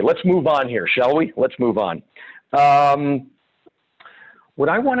 Okay, let's move on here, shall we? Let's move on. What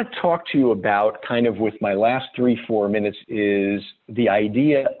I want to talk to you about kind of with my last 3-4 minutes is the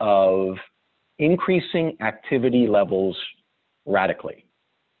idea of increasing activity levels radically,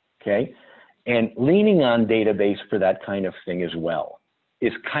 okay? And leaning on database for that kind of thing as well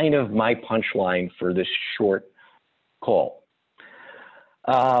is kind of my punchline for this short call.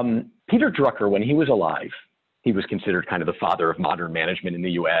 Peter Drucker, when he was alive, he was considered kind of the father of modern management in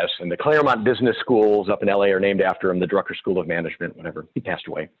the US, and the Claremont Business Schools up in LA are named after him, the Drucker School of Management, whatever. He passed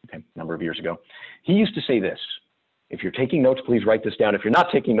away a number of years ago. He used to say this: "If you're taking notes, please write this down. If you're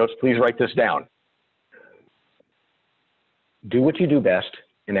not taking notes, please write this down. Do what you do best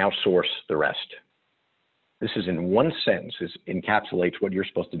and outsource the rest." This is, in one sentence, encapsulates what you're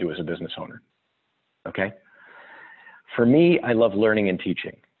supposed to do as a business owner, okay? For me, I love learning and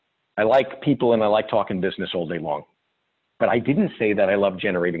teaching. I like people and I like talking business all day long. But I didn't say that I love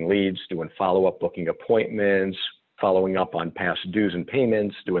generating leads, doing follow-up, booking appointments, following up on past dues and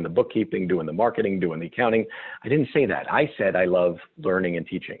payments, doing the bookkeeping, doing the marketing, doing the accounting. I didn't say that. I said I love learning and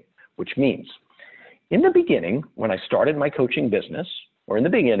teaching, which means in the beginning, when I started my coaching business, or in the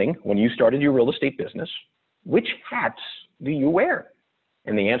beginning, when you started your real estate business, which hats do you wear?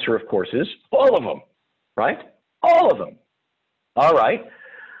 And the answer, of course, is all of them, right? All of them. All right.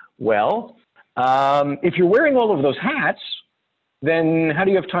 Well, if you're wearing all of those hats, then how do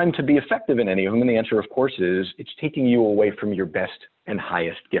you have time to be effective in any of them? And the answer, of course, is it's taking you away from your best and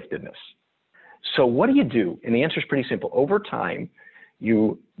highest giftedness. So what do? And the answer is pretty simple. Over time,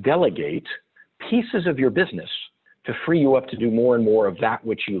 you delegate pieces of your business to free you up to do more and more of that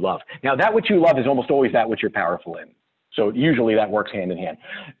which you love. Now, that which you love is almost always that which you're powerful in. So usually that works hand in hand.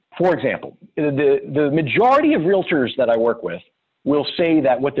 For example, the majority of realtors that I work with will say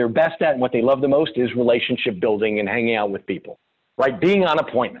that what they're best at and what they love the most is relationship building and hanging out with people, right? Being on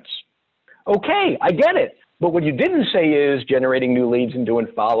appointments. Okay, I get it. But what you didn't say is generating new leads and doing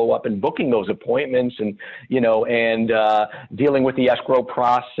follow-up and booking those appointments and, dealing with the escrow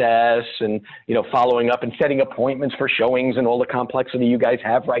process and, following up and setting appointments for showings and all the complexity you guys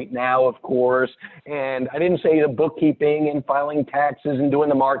have right now, of course. And I didn't say the bookkeeping and filing taxes and doing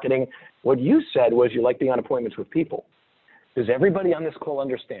the marketing. What you said was you like being on appointments with people. Does everybody on this call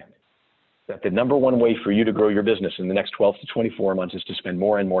understand that the number one way for you to grow your business in the next 12 to 24 months is to spend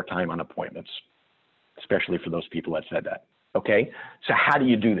more and more time on appointments, especially for those people that said that, okay? So how do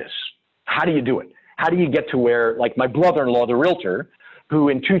you do this? How do you do it? How do you get to where, like my brother-in-law, the realtor, who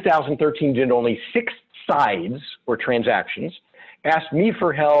in 2013 did only 6 sides or transactions, asked me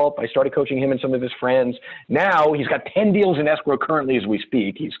for help. I started coaching him and some of his friends. Now he's got 10 deals in escrow currently as we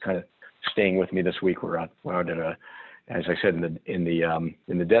speak. He's kind of staying with me this week. We're out at a, as I said, in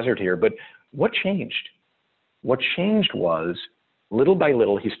the desert here. But what changed? What changed was, little by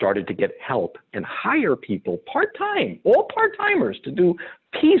little, he started to get help and hire people part-time, all part-timers, to do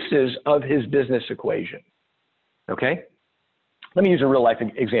pieces of his business equation, okay? Let me use a real-life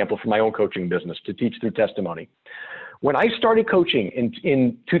example from my own coaching business to teach through testimony. When I started coaching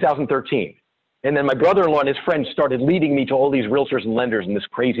in 2013, and then my brother-in-law and his friends started leading me to all these realtors and lenders, and this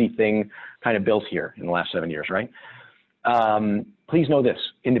crazy thing kind of built here in the last 7 years, right? Please know this.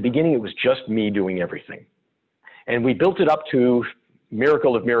 In the beginning, it was just me doing everything. And we built it up to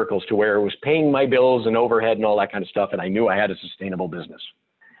miracle of miracles, to where it was paying my bills and overhead and all that kind of stuff, and I knew I had a sustainable business.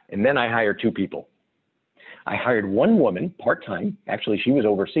 And then I hired 2 people. I hired one woman part-time, actually she was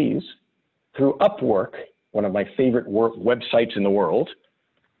overseas, through Upwork, one of my favorite websites in the world,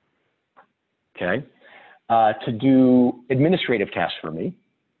 okay, to do administrative tasks for me.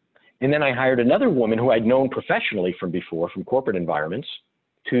 And then I hired another woman who I'd known professionally from before, from corporate environments,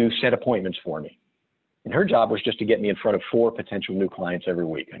 to set appointments for me. And her job was just to get me in front of 4 potential new clients every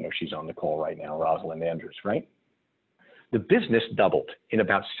week. I know she's on the call right now, Rosalind Andrews, right? The business doubled in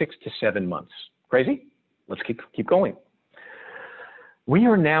about 6 to 7 months. Crazy? Let's keep going. We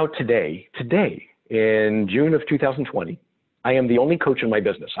are now today, in June of 2020, I am the only coach in my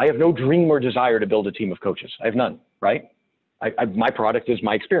business. I have no dream or desire to build a team of coaches. I have none, right? My product is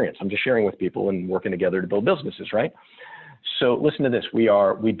my experience. I'm just sharing with people and working together to build businesses, right? So listen to this.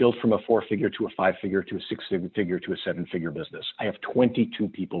 We built from a 4-figure to a 5-figure to a 6-figure to a 7-figure business. I have 22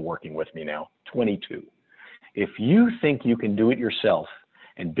 people working with me now, 22. If you think you can do it yourself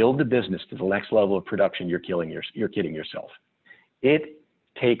and build the business to the next level of production, you're kidding yourself. It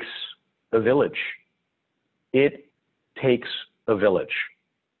takes a village. It takes a village.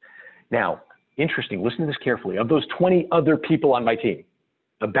 Now, interesting, listen to this carefully. Of those 20 other people on my team,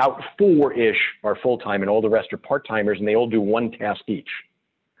 about 4-ish are full-time and all the rest are part-timers, and they all do 1 task each.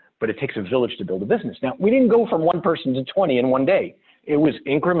 But it takes a village to build a business. Now, we didn't go from 1 person to 20 in 1 day. It was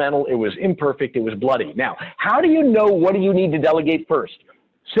incremental, it was imperfect, it was bloody. Now, how do you know what do you need to delegate first?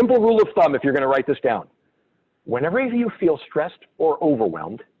 Simple rule of thumb if you're going to write this down. Whenever you feel stressed or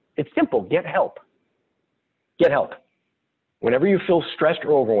overwhelmed, it's simple, get help. Get help. Whenever you feel stressed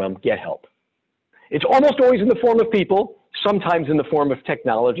or overwhelmed, get help. It's almost always in the form of people, sometimes in the form of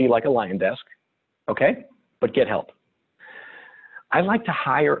technology like a LionDesk, okay? But get help. I like to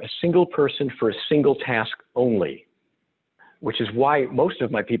hire a single person for a single task only, which is why most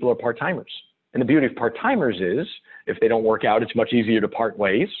of my people are part-timers. And the beauty of part-timers is, if they don't work out, it's much easier to part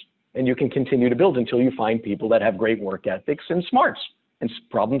ways, and you can continue to build until you find people that have great work ethics and smarts and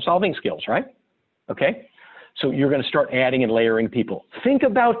problem-solving skills, right? Okay? So you're going to start adding and layering people. Think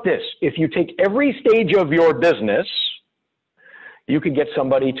about this. If you take every stage of your business, you could get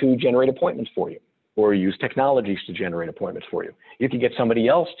somebody to generate appointments for you, or use technologies to generate appointments for you. You could get somebody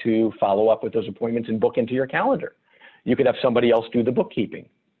else to follow up with those appointments and book into your calendar. You could have somebody else do the bookkeeping.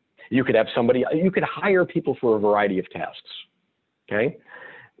 You could hire people for a variety of tasks, okay?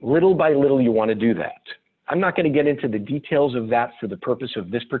 Little by little, you want to do that. I'm not going to get into the details of that for the purpose of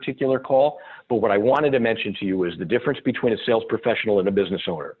this particular call, but what I wanted to mention to you is the difference between a sales professional and a business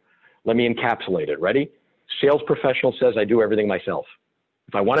owner. Let me encapsulate it. Ready? Sales professional says, I do everything myself.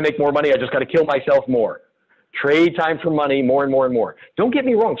 If I want to make more money, I just got to kill myself more. Trade time for money more and more and more. Don't get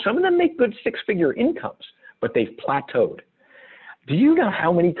me wrong. Some of them make good 6-figure incomes, but they've plateaued. Do you know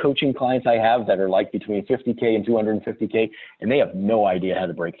how many coaching clients I have that are like between 50K and 250K, and they have no idea how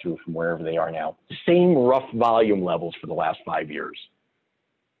to break through from wherever they are now? Same rough volume levels for the last 5 years.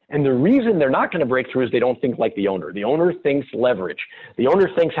 And the reason they're not going to break through is they don't think like the owner. The owner thinks leverage. The owner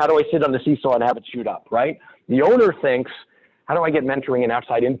thinks, how do I sit on the seesaw and have it shoot up, right? The owner thinks, how do I get mentoring and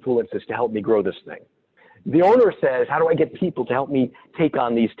outside influences to help me grow this thing? The owner says, how do I get people to help me take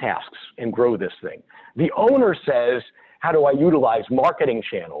on these tasks and grow this thing? The owner says, how do I utilize marketing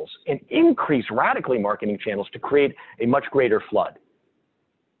channels and increase radically marketing channels to create a much greater flood?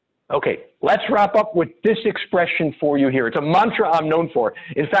 Okay, let's wrap up with this expression for you here. It's a mantra I'm known for.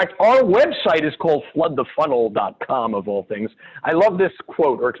 In fact, our website is called floodthefunnel.com of all things. I love this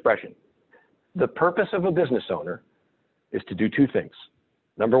quote or expression. The purpose of a business owner is to do 2 things.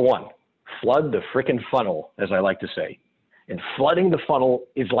 Number 1, flood the frickin' funnel, as I like to say. And flooding the funnel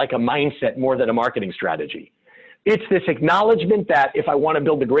is like a mindset more than a marketing strategy. It's this acknowledgement that if I want to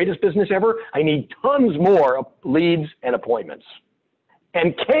build the greatest business ever, I need tons more leads and appointments.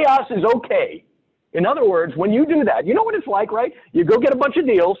 And chaos is okay. In other words, when you do that, you know what it's like, right? You go get a bunch of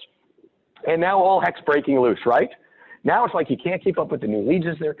deals, and now all heck's breaking loose, right? Now it's like you can't keep up with the new leads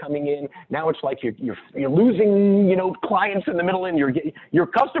as they're coming in. Now it's like you're losing, clients in the middle, and your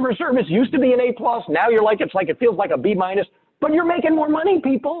customer service used to be an A+. Now it feels like a B-, but you're making more money,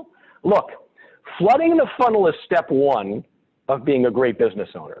 people. Look, flooding the funnel is step 1 of being a great business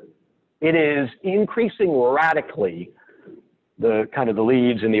owner. It is increasing radically the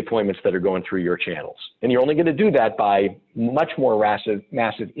leads and the appointments that are going through your channels. And you're only going to do that by much more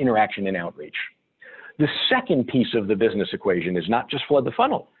massive interaction and outreach. The second piece of the business equation is not just flood the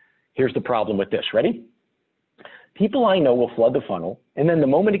funnel. Here's the problem with this. Ready? People I know will flood the funnel, and then the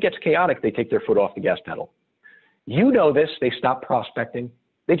moment it gets chaotic, they take their foot off the gas pedal. You know this. They stop prospecting.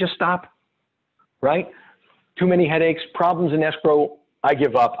 They just stop, right? Too many headaches, problems in escrow. I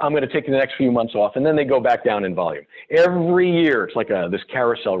give up. I'm going to take the next few months off, and then they go back down in volume. Every year, it's like this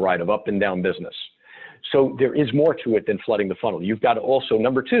carousel ride of up and down business. So there is more to it than flooding the funnel. You've got to also,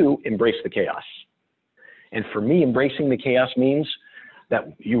 number 2, embrace the chaos. And for me, embracing the chaos means that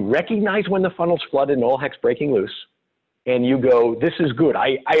you recognize when the funnel's flooded and all heck's breaking loose. and you go, this is good.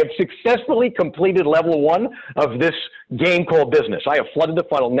 I have successfully completed level 1 of this game called business. I have flooded the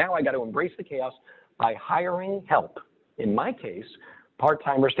funnel. Now I got to embrace the chaos by hiring help. In my case,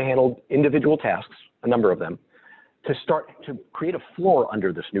 part-timers to handle individual tasks, a number of them, to start to create a floor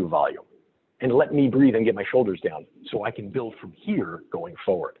under this new volume and let me breathe and get my shoulders down so I can build from here going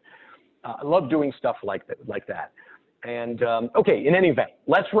forward. I love doing stuff like that. And okay, in any event,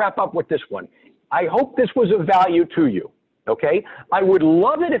 let's wrap up with this one. I hope this was of value to you, okay? I would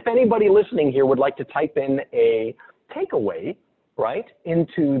love it if anybody listening here would like to type in a takeaway, right,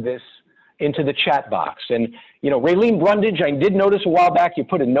 into the chat box. And, you know, Raylene Brundage, I did notice a while back you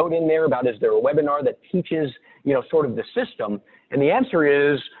put a note in there about, is there a webinar that teaches, you know, sort of the system? And the answer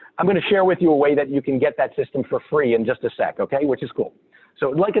is, I'm going to share with you a way that you can get that system for free in just a sec, okay, which is cool. So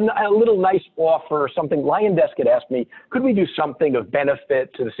like a little nice offer or something. LionDesk had asked me, could we do something of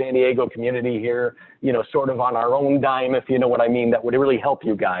benefit to the San Diego community here, you know, sort of on our own dime, if you know what I mean, that would really help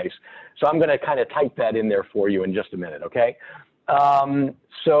you guys. So I'm going to kind of type that in there for you in just a minute, okay?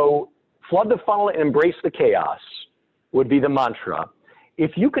 So flood the funnel and embrace the chaos would be the mantra.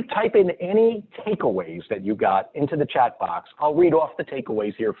 If you could type in any takeaways that you got into the chat box, I'll read off the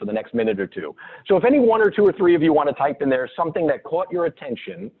takeaways here for the next minute or two. So if any 1 or 2 or 3 of you want to type in there something that caught your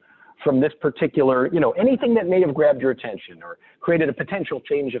attention from this particular, you know, anything that may have grabbed your attention or created a potential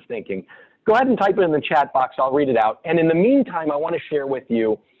change of thinking, go ahead and type it in the chat box. I'll read it out. And in the meantime, I want to share with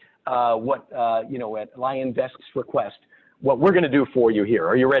you you know, at LionDesk's request, what we're going to do for you here.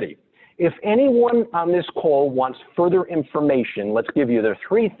 Are you ready? If anyone on this call wants further information, let's give you, there are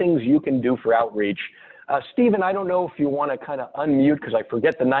 3 things you can do for outreach. Stephen, I don't know if you want to kind of unmute because I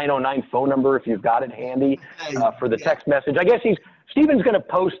forget the 909 phone number if you've got it handy for the text message. I guess Stephen's going to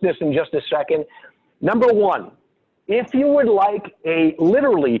post this in just a second. Number 1, if you would like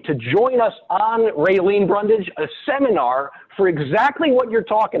literally to join us on Raylene Brundage, a seminar for exactly what you're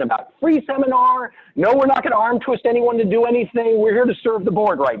talking about. Free seminar. No, we're not going to arm twist anyone to do anything. We're here to serve the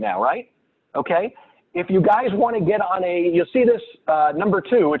board right now, right? Okay. If you guys want to get on you'll see this number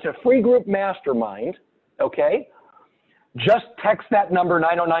 2. It's a free group mastermind. Okay. Just text that number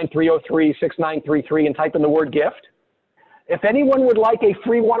 909-303-6933 and type in the word gift. If anyone would like a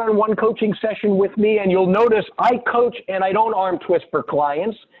free one-on-one coaching session with me, and you'll notice I coach and I don't arm twist for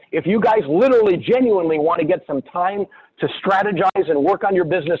clients. If you guys literally, genuinely want to get some time to strategize and work on your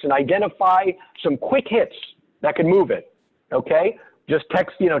business and identify some quick hits that can move it, okay? Just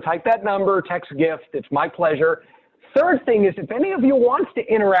text, you know, type that number, text gift. It's my pleasure. Third thing is, if any of you wants to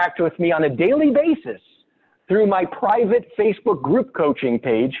interact with me on a daily basis through my private Facebook group coaching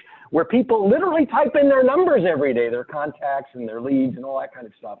page, where people literally type in their numbers every day, their contacts and their leads and all that kind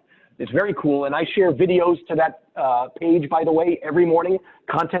of stuff. It's very cool. And I share videos to that page, by the way, every morning,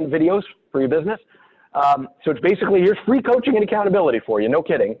 content videos for your business. So it's basically, here's free coaching and accountability for you. No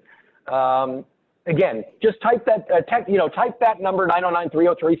kidding. Again, just type that, type that number,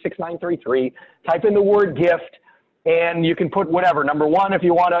 909-303-6933, type in the word gift, and you can put whatever, number 1 if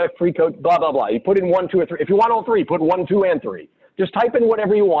you want a free coach, blah, blah, blah. You put in 1, 2, or 3. If you want all 3, put 1, 2, and 3. Just type in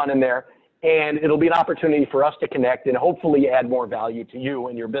whatever you want in there, and it'll be an opportunity for us to connect and hopefully add more value to you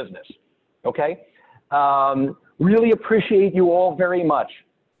and your business, okay? Really appreciate you all very much.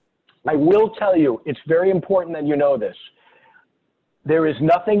 I will tell you, it's very important that you know this. There is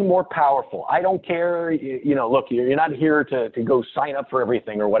nothing more powerful. I don't care, you know, look, you're not here to go sign up for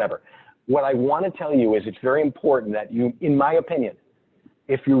everything or whatever. What I want to tell you is it's very important that you, in my opinion,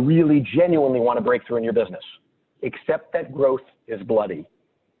 if you really genuinely want to break through in your business, accept that growth is bloody.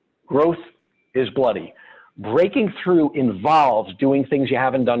 Growth is bloody. Breaking through involves doing things you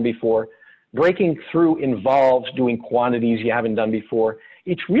haven't done before. Breaking through involves doing quantities you haven't done before.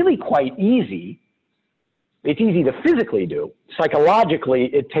 It's really quite easy. It's easy to physically do. Psychologically,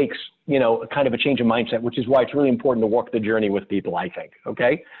 it takes, you know, a kind of a change of mindset, which is why it's really important to walk the journey with people, I think,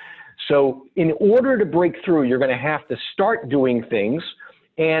 okay? So in order to break through, you're going to have to start doing things.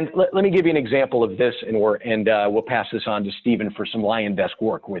 And let me give you an example of this, and we'll pass this on to Stephen for some LionDesk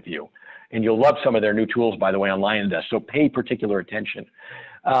work with you. And you'll love some of their new tools, by the way, on LionDesk, so pay particular attention.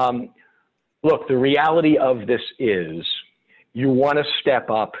 Look, the reality of this is you want to step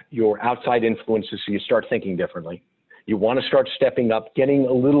up your outside influences so you start thinking differently. You want to start stepping up, getting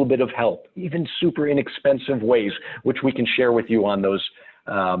a little bit of help, even super inexpensive ways, which we can share with you on those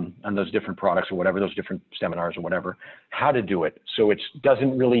different products or whatever, those different seminars or whatever, how to do it so it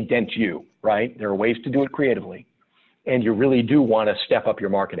doesn't really dent you, right? There are ways to do it creatively, and you really do want to step up your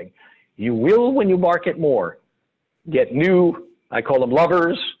marketing. You will, when you market more, get new, I call them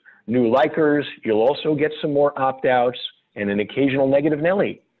lovers, new likers. You'll also get some more opt-outs and an occasional negative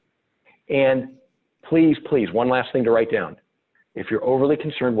Nelly. And please, please, one last thing to write down. If you're overly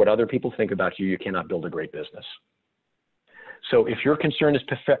concerned what other people think about you, you cannot build a great business. So if your concern is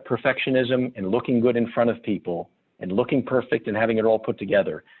perfectionism and looking good in front of people and looking perfect and having it all put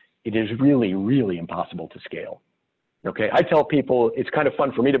together, it is really, really impossible to scale. Okay, I tell people it's kind of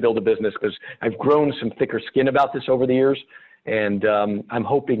fun for me to build a business because I've grown some thicker skin about this over the years. And I'm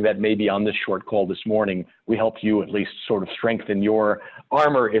hoping that maybe on this short call this morning, we help you at least sort of strengthen your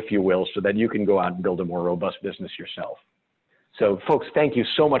armor, if you will, so that you can go out and build a more robust business yourself. So folks, thank you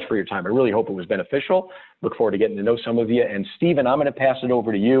so much for your time. I really hope it was beneficial. Look forward to getting to know some of you. And Stephen, I'm going to pass it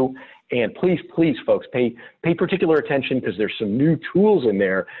over to you. And please, please, folks, pay particular attention because there's some new tools in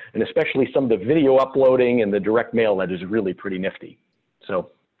there, and especially some of the video uploading and the direct mail that is really pretty nifty. So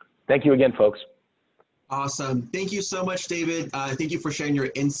thank you again, folks. Awesome. Thank you so much, David. Thank you for sharing your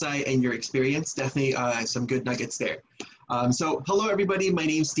insight and your experience. Definitely some good nuggets there. So hello, everybody. My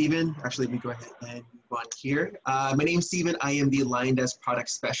name's Stephen. Actually, let me go ahead and move on here. My name's Stephen. I am the LionDesk product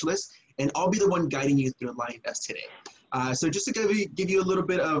specialist, and I'll be the one guiding you through LionDesk today. So just to give you a little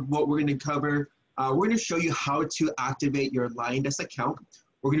bit of what we're going to cover, we're going to show you how to activate your LionDesk account.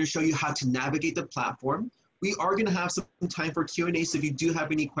 We're going to show you how to navigate the platform. We are going to have some time for Q&A, so if you do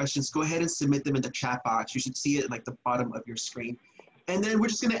have any questions, go ahead and submit them in the chat box. You should see it like the bottom of your screen. And then we're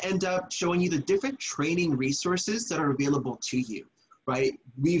just going to end up showing you the different training resources that are available to you, right?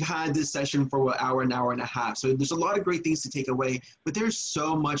 We've had this session for an hour and a half, so there's a lot of great things to take away, but there's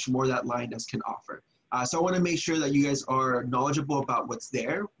so much more that LionDesk can offer. So I want to make sure that you guys are knowledgeable about what's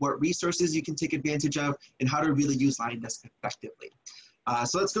there, what resources you can take advantage of, and how to really use LionDesk effectively.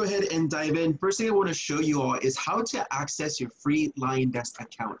 So let's go ahead and dive in. First thing I want to show you all is how to access your free LionDesk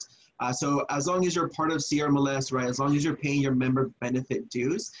account. So as long as you're part of CRMLS, right, as long as you're paying your member benefit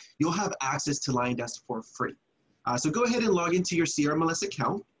dues, you'll have access to LionDesk for free. So go ahead and log into your CRMLS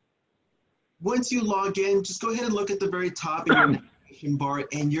account. Once you log in, just go ahead and look at the very top in your navigation bar,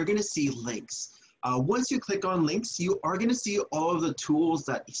 and you're going to see links. Once you click on links, you are going to see all of the tools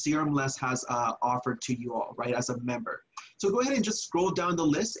that CRMLS has offered to you all, right, as a member. So go ahead and just scroll down the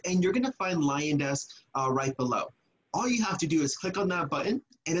list, and you're going to find LionDesk right below. All you have to do is click on that button,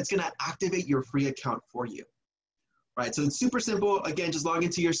 and it's going to activate your free account for you. Right, so it's super simple. Again, just log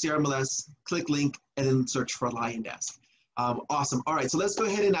into your CRMLS, click link, and then search for LionDesk. Awesome. All right, so let's go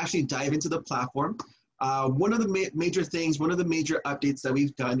ahead and actually dive into the platform. One of the major things, one of the major updates that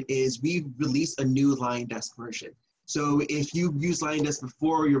we've done is we've released a new LionDesk version. So if you've used LionDesk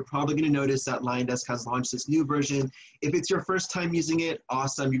before, you're probably going to notice that LionDesk has launched this new version. If it's your first time using it,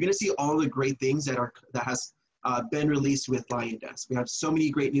 awesome. You're going to see all the great things that has been released with LionDesk. We have so many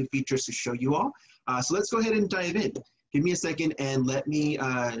great new features to show you all. So let's go ahead and dive in. Give me a second and let me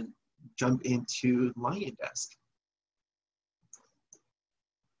jump into LionDesk.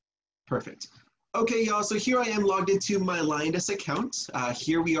 Perfect. Okay, y'all, so here I am logged into my LionDesk account.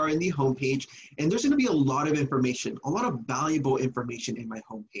 Here we are in the homepage, and there's gonna be a lot of information, a lot of valuable information in my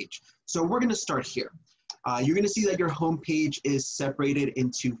homepage. So we're gonna start here. You're gonna see that your homepage is separated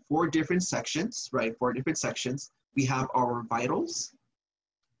into 4 different sections, right? 4 different sections. We have our vitals,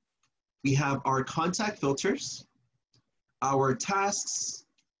 we have our contact filters, our tasks,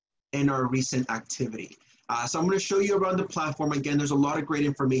 and our recent activity. So I'm going to show you around the platform. Again, there's a lot of great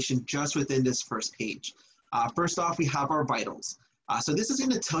information just within this first page. First off, we have our vitals. So this is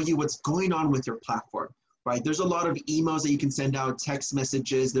going to tell you what's going on with your platform, right? There's a lot of emails that you can send out, text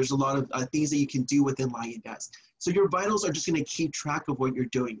messages. There's a lot of things that you can do within LionDesk. So your vitals are just going to keep track of what you're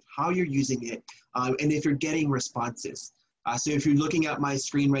doing, how you're using it, and if you're getting responses. So if you're looking at my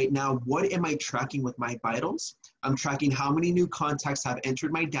screen right now, what am I tracking with my vitals? I'm tracking how many new contacts have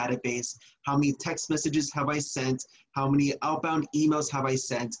entered my database, how many text messages have I sent, how many outbound emails have I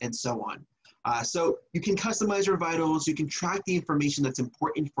sent, and so on. So you can customize your vitals, you can track the information that's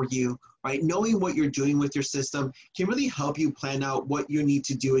important for you, right? Knowing what you're doing with your system can really help you plan out what you need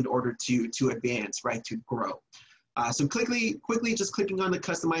to do in order to advance, right, to grow. So quickly just clicking on the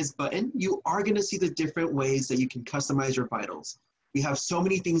customize button, you are gonna see the different ways that you can customize your vitals. We have so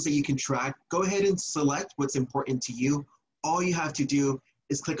many things that you can track. Go ahead and select what's important to you. All you have to do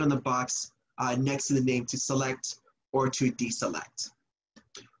is click on the box next to the name to select or to deselect,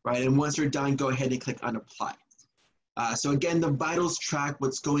 right? And once you're done, go ahead and click on apply. So again, the vitals track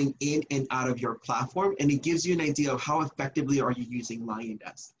what's going in and out of your platform, and it gives you an idea of how effectively are you using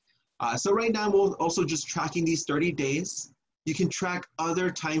LionDesk. So right now, we're also just tracking these 30 days. You can track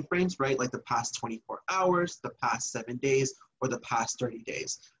other timeframes, right? Like the past 24 hours, the past 7 days, or the past 30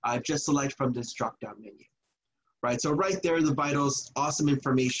 days. Just select from this drop-down menu, right? So right there, the vitals, awesome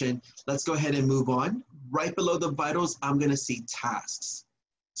information. Let's go ahead and move on. Right below the vitals, I'm gonna see tasks.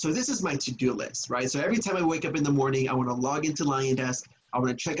 So this is my to-do list, right? So every time I wake up in the morning, I want to log into LionDesk. I want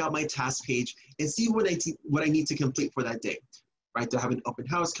to check out my task page and see what I need to complete for that day, right? Do I have an open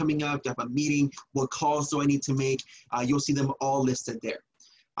house coming up? Do I have a meeting? What calls do I need to make? You'll see them all listed there.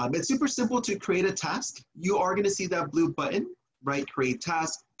 It's super simple to create a task. You are going to see that blue button, right? Create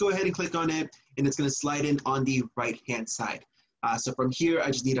task. Go ahead and click on it, and it's going to slide in on the right-hand side. So from here, I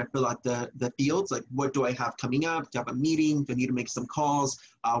just need to fill out the fields, like what do I have coming up? Do I have a meeting? Do I need to make some calls?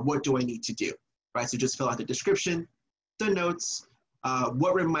 What do I need to do, right? So just fill out the description, the notes,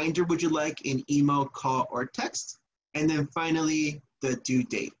 what reminder would you like in email, call, or text? And then finally, the due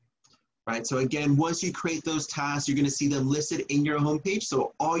date, right? So again, once you create those tasks, you're gonna see them listed in your homepage.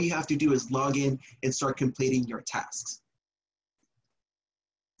 So all you have to do is log in and start completing your tasks.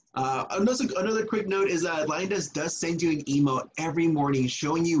 Another quick note is that LionDesk does send you an email every morning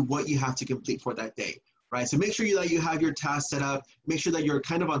showing you what you have to complete for that day, right? So make sure that you have your tasks set up. Make sure that you're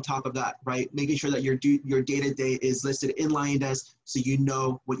kind of on top of that, right? Making sure that your day-to-day is listed in LionDesk so you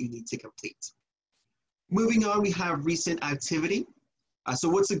know what you need to complete. Moving on, we have recent activity. So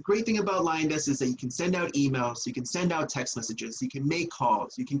what's the great thing about LionDesk is that you can send out emails, you can send out text messages, you can make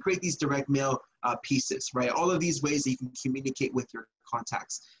calls, you can create these direct mail pieces, right? All of these ways that you can communicate with your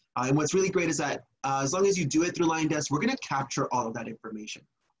contacts. And what's really great is that as long as you do it through LionDesk, we're going to capture all of that information.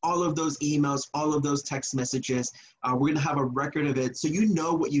 All of those emails, all of those text messages, we're going to have a record of it so you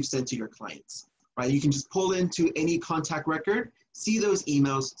know what you've sent to your clients, right? You can just pull into any contact record, see those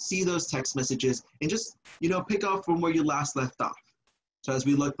emails, see those text messages, and just, pick up from where you last left off. So as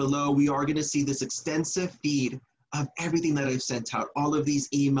we look below, we are going to see this extensive feed of everything that I've sent out, all of these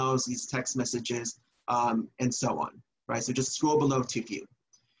emails, these text messages, and so on, right? So just scroll below to view.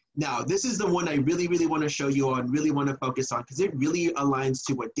 Now, this is the one I really, really want to show you on, really want to focus on, because it really aligns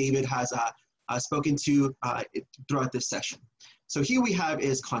to what David has spoken to throughout this session. So here we have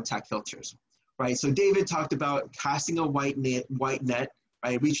is contact filters, right? So David talked about casting a white net,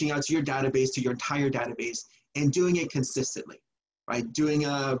 right? Reaching out to your database, to your entire database, and doing it consistently, right?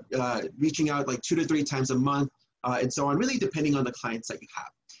 Reaching out like 2 to 3 times a month, and so on, really depending on the clients that you have.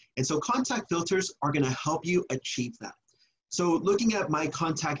 And so contact filters are going to help you achieve that. So looking at my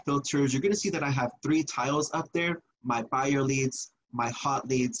contact filters, you're going to see that I have 3 tiles up there: my buyer leads, my hot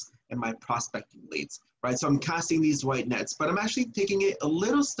leads, and my prospecting leads, right? So I'm casting these white nets, but I'm actually taking it a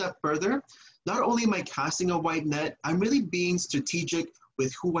little step further. Not only am I casting a white net, I'm really being strategic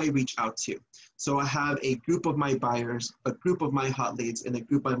with who I reach out to. So I have a group of my buyers, a group of my hot leads, and a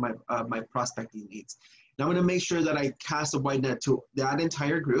group of my prospecting leads. And I'm going to make sure that I cast a white net to that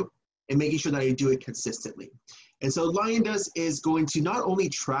entire group and making sure that I do it consistently. And so LionDesk is going to not only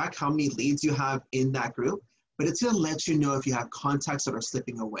track how many leads you have in that group, but it's going to let you know if you have contacts that are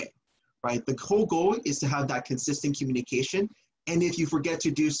slipping away, right? The whole goal is to have that consistent communication. And if you forget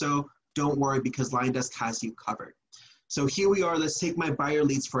to do so, don't worry, because LionDesk has you covered. So here we are. Let's take my buyer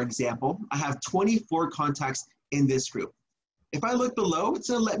leads, for example. I have 24 contacts in this group. If I look below, it's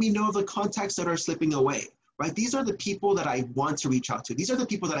going to let me know the contacts that are slipping away, right? These are the people that I want to reach out to. These are the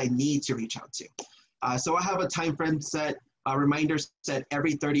people that I need to reach out to. So I have a time frame set, a reminder set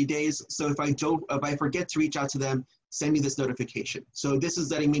every 30 days. So if I forget to reach out to them, send me this notification. So this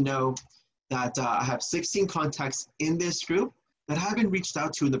is letting me know that I have 16 contacts in this group that I haven't reached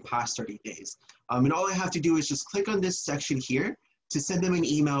out to in the past 30 days. And all I have to do is just click on this section here to send them an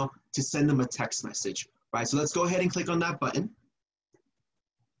email, to send them a text message, right? So let's go ahead and click on that button.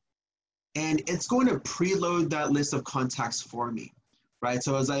 And it's going to preload that list of contacts for me, right?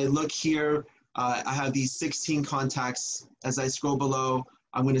 So as I look here, I have these 16 contacts. As I scroll below,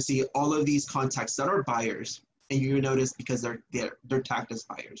 I'm going to see all of these contacts that are buyers, and you notice because they're tagged as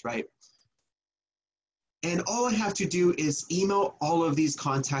buyers, right? And all I have to do is email all of these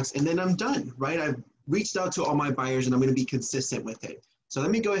contacts, and then I'm done, right? I've reached out to all my buyers, and I'm going to be consistent with it. So let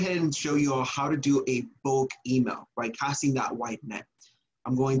me go ahead and show you all how to do a bulk email, right? Casting that white net.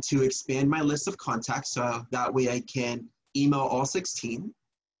 I'm going to expand my list of contacts so that way I can email all 16.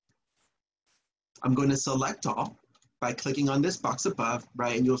 I'm going to select all by clicking on this box above,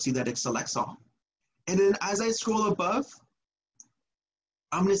 right? And you'll see that it selects all. And then as I scroll above,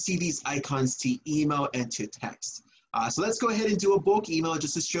 I'm going to see these icons to email and to text. So let's go ahead and do a bulk email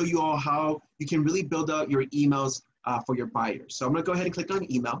just to show you all how you can really build out your emails for your buyers. So I'm going to go ahead and click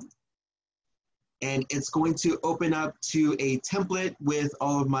on email. And it's going to open up to a template with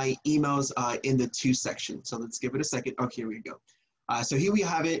all of my emails in the to section. So let's give it a second. Oh, here we go. So here we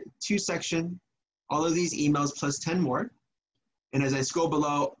have it, to section, all of these emails plus 10 more. And as I scroll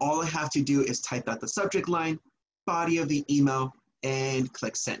below, all I have to do is type out the subject line, body of the email, and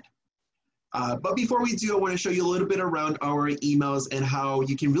click send. But before we do, I want to show you a little bit around our emails and how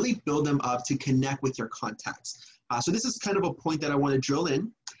you can really build them up to connect with your contacts. So this is kind of a point that I want to drill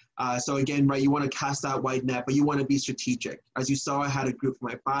in. So again, right, you want to cast that wide net, but you want to be strategic. As you saw, I had a group for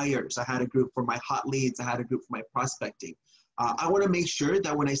my buyers, I had a group for my hot leads, I had a group for my prospecting. I want to make sure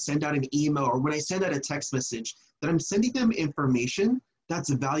that when I send out an email or when I send out a text message, that I'm sending them information that's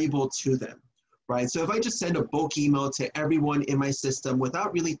valuable to them, right? So if I just send a bulk email to everyone in my system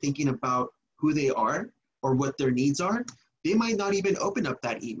without really thinking about who they are or what their needs are, they might not even open up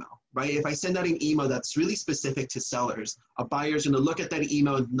that email, right? If I send out an email that's really specific to sellers, a buyer's gonna look at that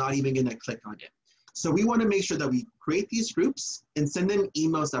email and not even gonna click on it. So we wanna make sure that we create these groups and send them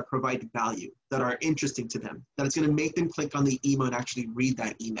emails that provide value, that are interesting to them, that it's gonna make them click on the email and actually read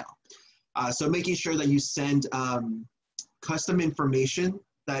that email. So making sure that you send custom information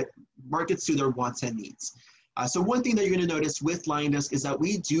that markets to their wants and needs. So one thing that you're gonna notice with LionDesk is that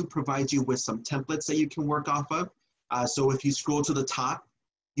we do provide you with some templates that you can work off of. So if you scroll to the top,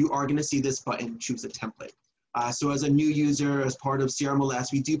 you are gonna see this button, choose a template. So as a new user, as part of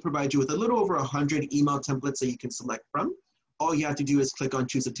CRMLS, we do provide you with a little over 100 email templates that you can select from. All you have to do is click on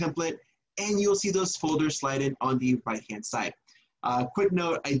choose a template and you'll see those folders slide in on the right-hand side. Quick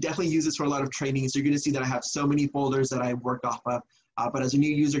note, I definitely use this for a lot of training. So you're gonna see that I have so many folders that I work off of. But as a new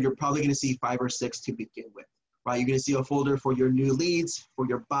user, you're probably gonna see 5 or 6 to begin with. Right, you're gonna see a folder for your new leads, for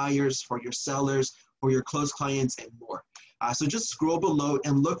your buyers, for your sellers, for your closed clients, and more. So just scroll below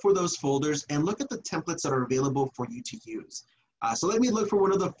and look for those folders and look at the templates that are available for you to use. So let me look for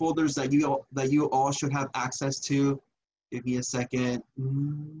one of the folders that you all should have access to. Give me a second.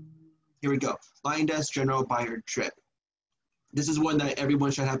 Here we go, LionDesk General Buyer Drip. This is one that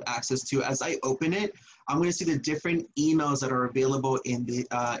everyone should have access to. As I open it, I'm gonna see the different emails that are available in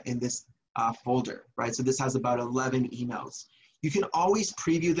this folder, right? So this has about 11 emails. You can always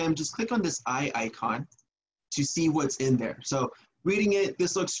preview them. Just click on this eye icon to see what's in there. So reading it,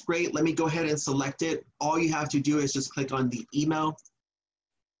 this looks great. Let me go ahead and select it. All you have to do is just click on the email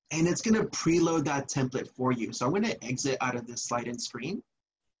and it's gonna preload that template for you. So I'm gonna exit out of this slide-in screen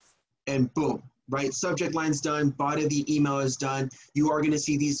and boom, right? Subject line's done, body of the email is done. You are gonna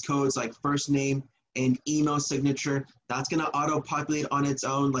see these codes like first name and email signature. That's gonna auto-populate on its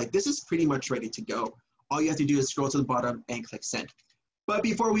own. Like this is pretty much ready to go. All you have to do is scroll to the bottom and click send. But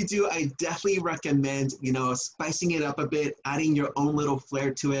before we do, I definitely recommend, spicing it up a bit, adding your own little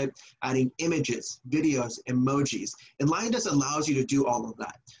flair to it, adding images, videos, emojis. And LionDesk allows you to do all of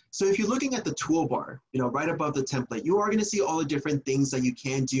that. So if you're looking at the toolbar, right above the template, you are gonna see all the different things that you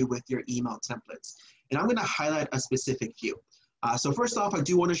can do with your email templates. And I'm gonna highlight a specific few. So first off, I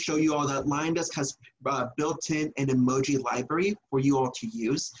do want to show you all that LionDesk has built in an emoji library for you all to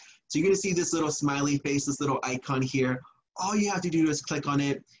use. So you're going to see this little smiley face, this little icon here. All you have to do is click on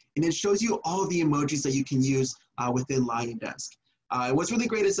it, and it shows you all of the emojis that you can use within LionDesk. What's really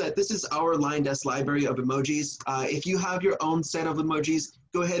great is that this is our LionDesk library of emojis. If you have your own set of emojis,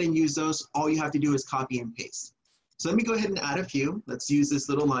 go ahead and use those. All you have to do is copy and paste. So let me go ahead and add a few. Let's use this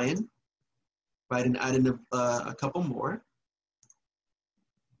little lion, right, and add in a couple more.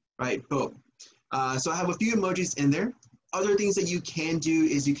 Right, boom. So I have a few emojis in there. Other things that you can do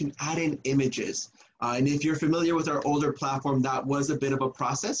is you can add in images. And if you're familiar with our older platform, that was a bit of a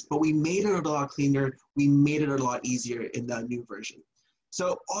process, but we made it a lot cleaner. We made it a lot easier in the new version.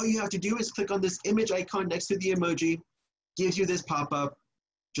 So all you have to do is click on this image icon next to the emoji, gives you this pop-up,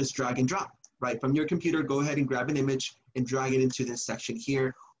 just drag and drop, right? From your computer, go ahead and grab an image and drag it into this section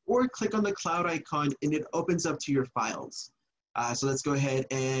here, or click on the cloud icon and it opens up to your files. So let's go ahead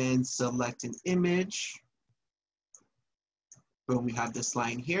and select an image. Boom, we have this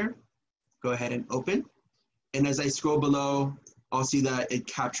line here. Go ahead and open. And as I scroll below, I'll see that it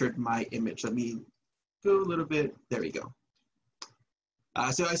captured my image. Let me go a little bit. There we go.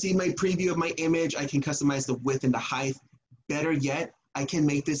 So I see my preview of my image. I can customize the width and the height. Better yet, I can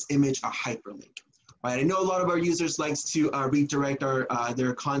make this image a hyperlink. Right, I know a lot of our users likes to redirect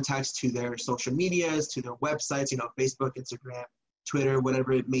their contacts to their social medias, to their websites, Facebook, Instagram, Twitter,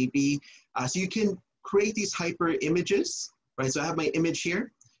 whatever it may be. So you can create these hyper images, right? So I have my image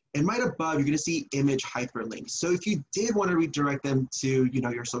here, and right above, you're gonna see image hyperlinks. So if you did wanna redirect them to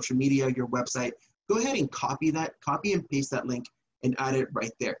your social media, your website, go ahead and copy and paste that link and add it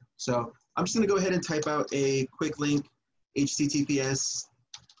right there. So I'm just gonna go ahead and type out a quick link, https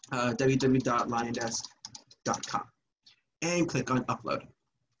www.liondesk.com and click on upload.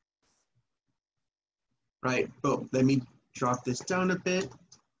 Right, boom. Let me drop this down a bit.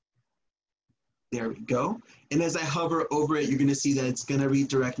 There we go. And as I hover over it, you're gonna see that it's gonna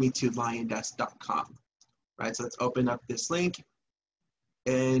redirect me to LionDesk.com. Right, so let's open up this link.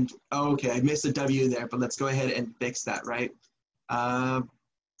 And, oh, okay, I missed a W there, but let's go ahead and fix that, right?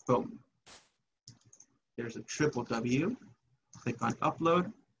 Boom. There's a triple W. Click on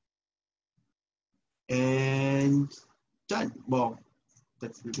upload. And done. Well,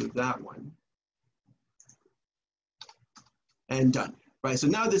 let's remove that one. And done. Right, so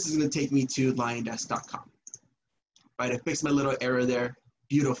now this is going to take me to LionDesk.com. Right, I fixed my little error there.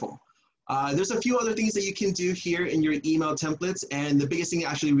 Beautiful. There's a few other things that you can do here in your email templates, and the biggest thing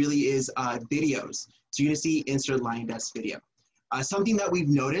actually really is videos. So you're going to see insert LionDesk video. Something that we've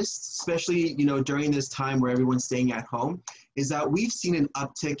noticed, especially during this time where everyone's staying at home, is that we've seen an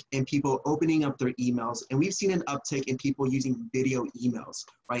uptick in people opening up their emails, and we've seen an uptick in people using video emails,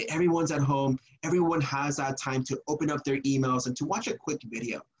 right? Everyone's at home, everyone has that time to open up their emails and to watch a quick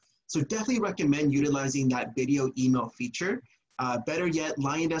video. So definitely recommend utilizing that video email feature. Better yet,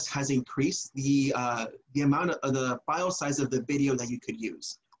 LionDesk has increased the amount of the file size of the video that you could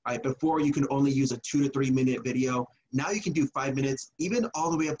use. Right? Before you could only use a 2 to 3 minute video. Now you can do 5 minutes, even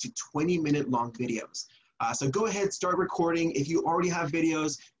all the way up to 20-minute long videos. So go ahead, start recording. If you already have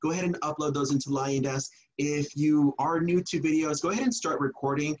videos, go ahead and upload those into LionDesk. If you are new to videos, go ahead and start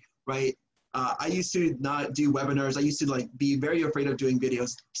recording, right? I used to not do webinars. I used to be very afraid of doing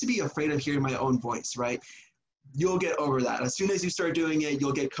videos. I used to be afraid of hearing my own voice, right? You'll get over that. As soon as you start doing it,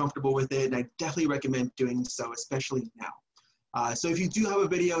 you'll get comfortable with it. And I definitely recommend doing so, especially now. So if you do have a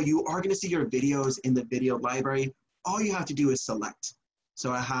video, you are going to see your videos in the video library. All you have to do is select.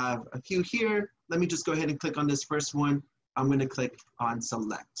 So I have a few here. Let me just go ahead and click on this first one. I'm going to click on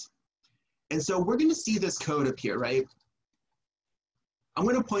select. And so we're going to see this code up here, right? I'm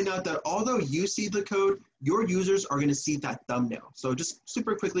going to point out that although you see the code, your users are going to see that thumbnail. So just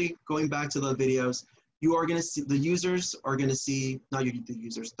super quickly going back to the videos, you are going to see, the users are going to see, not the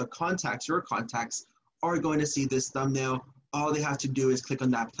users, the contacts, your contacts are going to see this thumbnail. All they have to do is click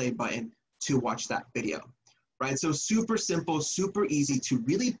on that play button to watch that video, right? So super simple, super easy to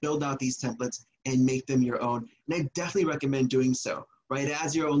really build out these templates and make them your own. And I definitely recommend doing so, right? It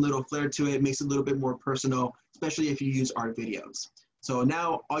adds your own little flair to it, makes it a little bit more personal, especially if you use our videos. So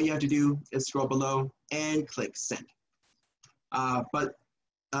now all you have to do is scroll below and click send.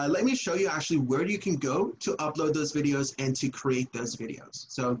 Let me show you actually where you can go to upload those videos and to create those videos.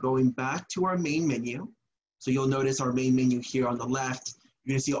 So going back to our main menu, so you'll notice our main menu here on the left,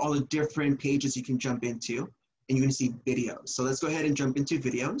 you're gonna see all the different pages you can jump into, and you're gonna see videos. So let's go ahead and jump into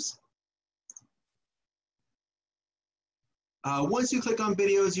videos. Once you click on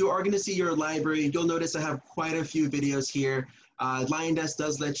videos, you are gonna see your library. You'll notice I have quite a few videos here. LionDesk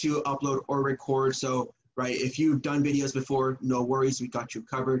does let you upload or record. So, right, if you've done videos before, no worries, we got you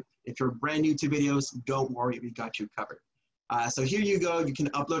covered. If you're brand new to videos, don't worry, we got you covered. So here you go, you can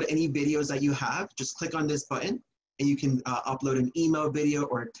upload any videos that you have. Just click on this button and you can upload an email video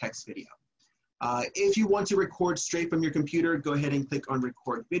or a text video. If you want to record straight from your computer, go ahead and click on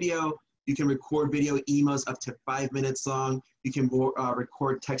record video. You can record video emails up to 5 minutes long. You can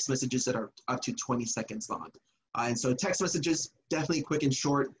record text messages that are up to 20 seconds long. And so text messages, definitely quick and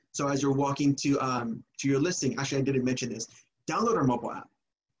short. So as you're walking to your listing, actually I didn't mention this, download our mobile app.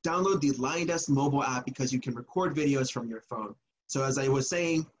 Download the LionDesk mobile app because you can record videos from your phone. So as I was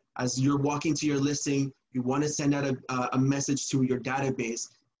saying, as you're walking to your listing, you want to send out a message to your database.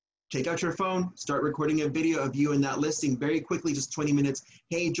 Take out your phone, start recording a video of you in that listing very quickly, just 20 minutes.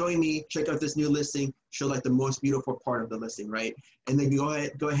 Hey, join me, check out this new listing, show like the most beautiful part of the listing, right? And then you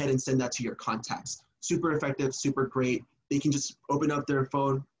go ahead and send that to your contacts. Super effective, super great. They can just open up their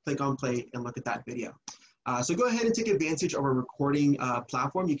phone, click on play, and look at that video. So go ahead and take advantage of our recording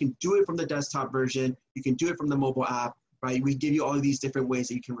platform. You can do it from the desktop version. You can do it from the mobile app, right? We give you all of these different ways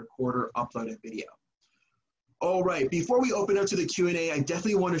that you can record or upload a video. All right, before we open up to the Q&A, I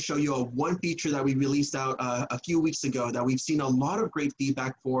definitely want to show you one feature that we released out a few weeks ago that we've seen a lot of great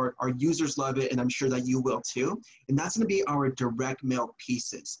feedback for. Our users love it, and I'm sure that you will too. And that's going to be our direct mail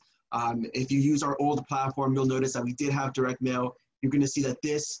pieces. If you use our old platform, you'll notice that we did have direct mail. You're going to see that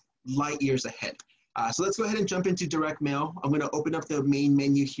this light years ahead. So let's go ahead and jump into direct mail. I'm going to open up the main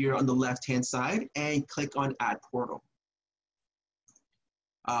menu here on the left-hand side and click on Add Portal.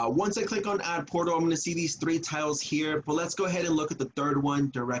 Once I click on Add Portal, I'm going to see these 3 tiles here, but let's go ahead and look at the third one,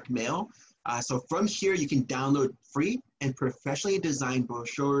 Direct Mail. So from here, you can download free and professionally designed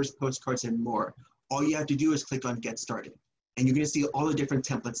brochures, postcards, and more. All you have to do is click on Get Started, and you're going to see all the different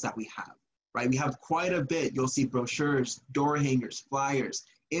templates that we have, right? We have quite a bit. You'll see brochures, door hangers, flyers,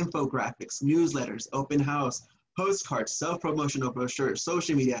 infographics, newsletters, open house, postcards, self-promotional brochures,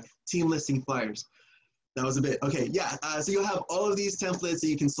 social media, team listing flyers. That was a bit, okay, yeah. So you'll have all of these templates that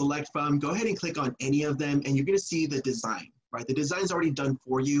you can select from. Go ahead and click on any of them, and you're gonna see the design, right? The design's already done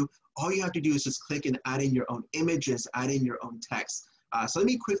for you. All you have to do is just click and add in your own images, add in your own text. So let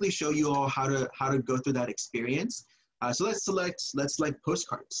me quickly show you all how to go through that experience. So let's select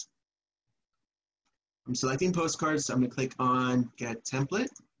postcards. I'm selecting postcards. So I'm gonna click on Get Template.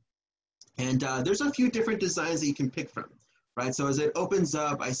 And there's a few different designs that you can pick from, right? So as it opens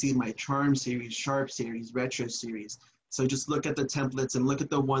up, I see my Charm series, Sharp series, Retro series. So just look at the templates and look at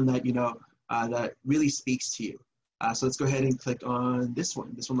the one that, that really speaks to you. So let's go ahead and click on this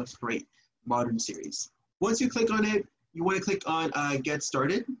one. This one looks great, Modern series. Once you click on it, you want to click on Get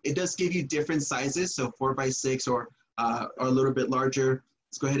Started. It does give you different sizes, so 4x6 or a little bit larger.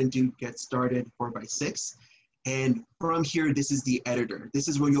 Let's go ahead and do Get Started 4x6. And from here, this is the editor. This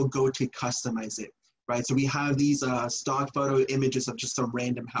is where you'll go to customize it, right? So we have these stock photo images of just some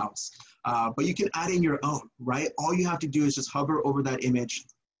random house, but you can add in your own, right? All you have to do is just hover over that image,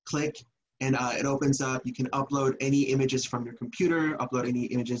 click, and it opens up. You can upload any images from your computer, upload any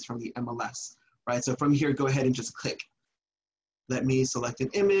images from the MLS, right? So from here, go ahead and just click. Let me select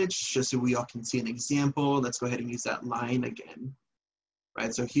an image just so we all can see an example. Let's go ahead and use that line again.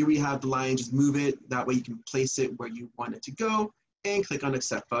 Right, so here we have the line, just move it. That way you can place it where you want it to go and click on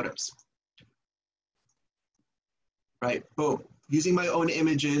Accept Photos. Right, boom. Using my own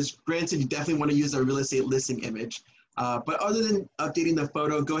images. Granted, you definitely want to use a real estate listing image. But other than updating the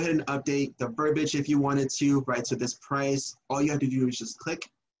photo, go ahead and update the verbiage if you wanted to, right? So this price, all you have to do is just click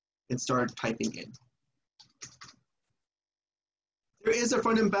and start typing in. There is a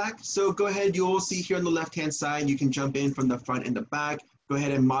front and back, so go ahead, you'll see here on the left-hand side, you can jump in from the front and the back. Go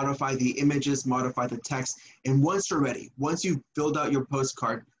ahead and modify the images, modify the text, and once you're ready, once you've filled out your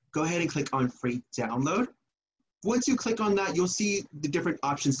postcard, go ahead and click on Free Download. Once you click on that, you'll see the different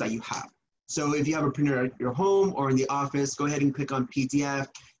options that you have. So if you have a printer at your home or in the office, go ahead and click on PDF.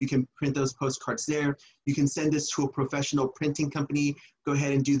 You can print those postcards there. You can send this to a professional printing company. Go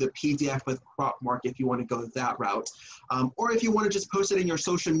ahead and do the PDF with crop mark if you want to go that route. Or if you want to just post it in your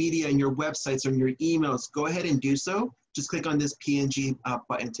social media and your websites or in your emails, go ahead and do so. Just click on this PNG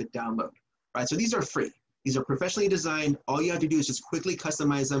button to download. Right, so these are free. These are professionally designed. All you have to do is just quickly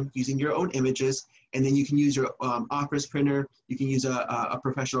customize them using your own images, and then you can use your office printer, you can use a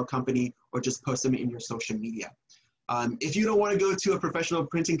professional company, or just post them in your social media. If you don't want to go to a professional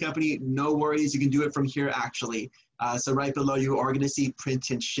printing company, no worries, you can do it from here actually. So right below you are going to see Print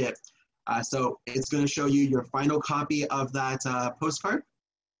and Ship. So it's going to show you your final copy of that postcard.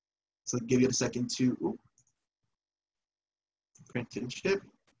 So I'll give you a second to Print and Ship.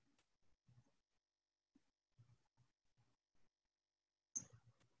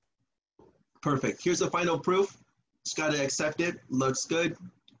 Perfect. Here's the final proof. Just got to accept it. Looks good.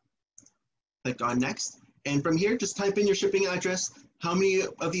 Click on Next. And from here, just type in your shipping address, how many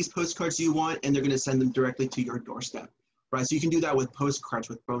of these postcards you want, and they're going to send them directly to your doorstep. Right? So you can do that with postcards,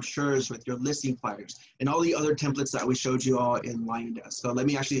 with brochures, with your listing flyers, and all the other templates that we showed you all in LionDesk. So let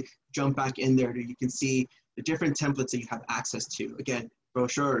me actually jump back in there so you can see the different templates that you have access to. Again,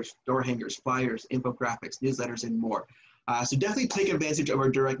 brochures, door hangers, flyers, infographics, newsletters, and more. So definitely take advantage of our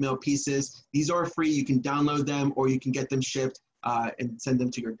direct mail pieces. These are free. You can download them or you can get them shipped and send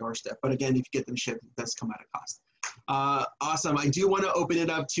them to your doorstep. But again, if you get them shipped, it does come at a cost. Awesome. I do want to open it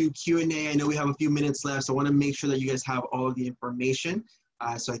up to Q&A. I know we have a few minutes left, so I want to make sure that you guys have all of the information.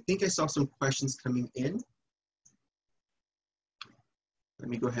 So I think I saw some questions coming in. Let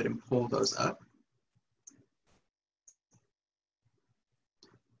me go ahead and pull those up.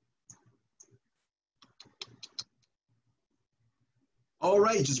 All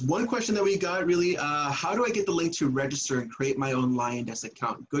right, just one question that we got really, how do I get the link to register and create my own LionDesk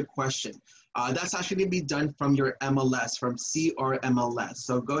account? Good question. That's actually going to be done from your MLS, from CRMLS.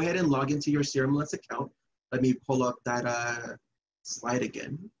 So go ahead and log into your CRMLS account. Let me pull up that slide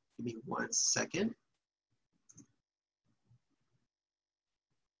again. Give me 1 second.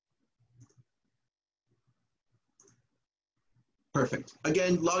 Perfect.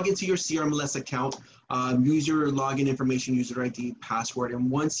 Again, log into your CRMLS account, use your login information, user ID, password, and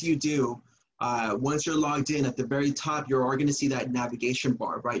once you do, once you're logged in, at the very top, you're going to see that navigation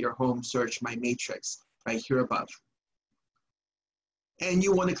bar, right? Your home, search, my matrix, right here above. And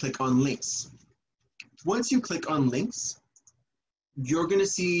you want to click on links. Once you click on links, you're going to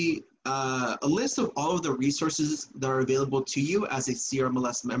see a list of all of the resources that are available to you as a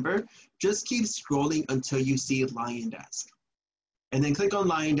CRMLS member. Just keep scrolling until you see LionDesk. And then click on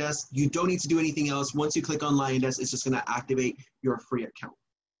LionDesk. You don't need to do anything else. Once you click on LionDesk, it's just going to activate your free account.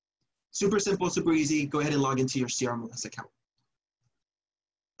 Super simple, super easy. Go ahead and log into your CRMLS account.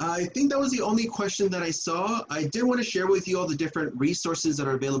 I think that was the only question that I saw. I did want to share with you all the different resources that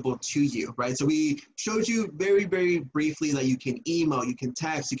are available to you, right? So we showed you very, very briefly that you can email, you can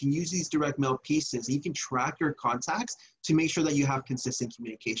text, you can use these direct mail pieces, and you can track your contacts to make sure that you have consistent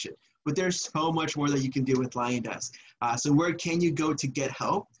communication. But there's so much more that you can do with LionDesk. So where can you go to get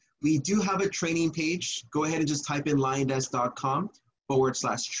help? We do have a training page. Go ahead and just type in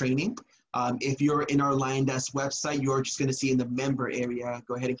liondesk.com/training. If you're in our LionDesk website, you're just going to see in the member area.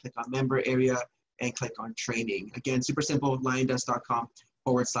 Go ahead and click on member area and click on training. Again, super simple,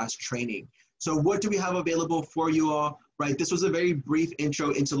 liondesk.com/training. So what do we have available for you all? Right, this was a very brief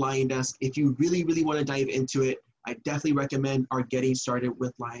intro into LionDesk. If you really, really want to dive into it, I definitely recommend our Getting Started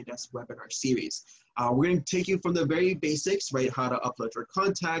with LionDesk webinar series. We're going to take you from the very basics, right, how to upload your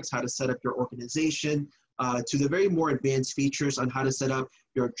contacts, how to set up your organization, to the very more advanced features on how to set up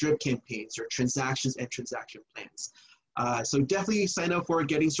your drip campaigns, your transactions, and transaction plans. So definitely sign up for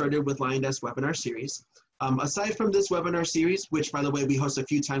Getting Started with LionDesk webinar series. Aside from this webinar series, which by the way, we host a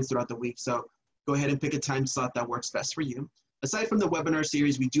few times throughout the week, so go ahead and pick a time slot that works best for you. Aside from the webinar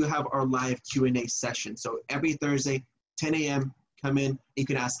series, we do have our live Q&A session. So every Thursday, 10 a.m., come in, you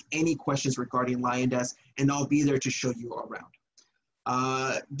can ask any questions regarding LionDesk, and I'll be there to show you around.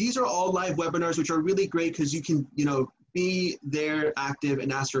 These are all live webinars, which are really great because you can, be there active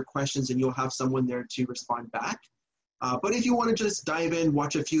and ask your questions, and you'll have someone there to respond back. But if you want to just dive in,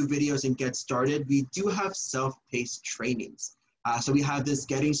 watch a few videos and get started, we do have self-paced trainings. So we have this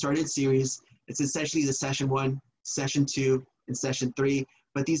Getting Started series. It's essentially the session 1, session 2, and session 3,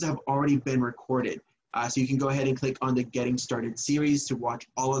 but these have already been recorded. So you can go ahead and click on the Getting Started series to watch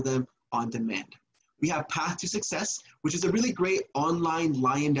all of them on demand. We have Path to Success, which is a really great online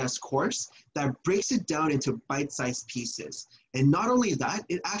LionDesk course that breaks it down into bite-sized pieces. And not only that,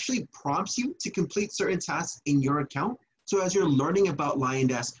 it actually prompts you to complete certain tasks in your account. So as you're learning about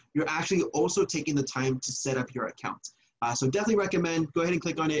LionDesk, you're actually also taking the time to set up your account. So definitely recommend, go ahead and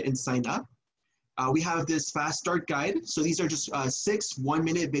click on it and sign up. We have this fast start guide. So these are just 6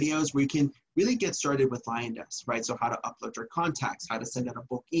 one-minute videos where you can really get started with LionDesk, right? So how to upload your contacts, how to send out a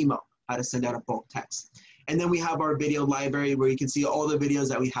bulk email, how to send out a bulk text. And then we have our video library where you can see all the videos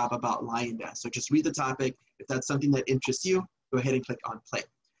that we have about LionDesk. So just read the topic. If that's something that interests you, go ahead and click on play.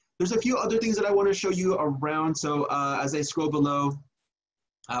 There's a few other things that I want to show you around. So as I scroll below,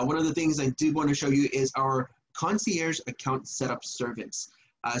 one of the things I do want to show you is our concierge account setup service.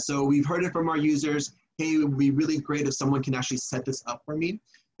 So we've heard it from our users, hey, it would be really great if someone can actually set this up for me.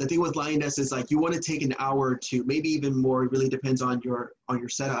 The thing with LionDesk is like you want to take an hour or two, maybe even more, it really depends on your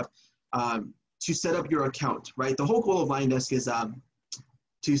setup, to set up your account, right? The whole goal of LionDesk is that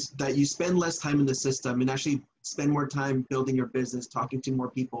you spend less time in the system and actually spend more time building your business, talking to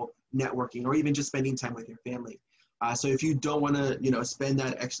more people, networking, or even just spending time with your family. So if you don't want to, spend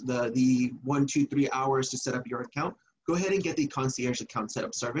that the 1, 2, 3 hours to set up your account, go ahead and get the concierge account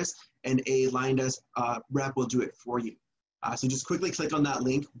setup service, and a LionDesk rep will do it for you. So just quickly click on that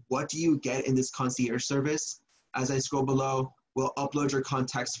link. What do you get in this concierge service? As I scroll below, we'll upload your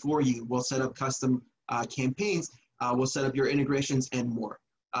contacts for you. We'll set up custom campaigns. We'll set up your integrations and more.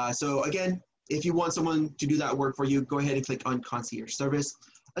 So again, if you want someone to do that work for you, go ahead and click on concierge service.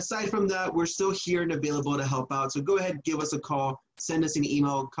 Aside from that, we're still here and available to help out. So go ahead, give us a call, send us an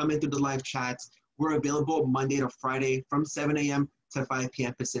email, come in through the live chats. We're available Monday to Friday from 7 a.m. to 5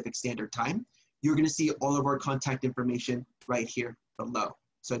 p.m. Pacific Standard Time. You're going to see all of our contact information right here below.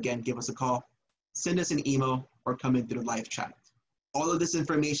 So again, give us a call, send us an email, or come in through the live chat. All of this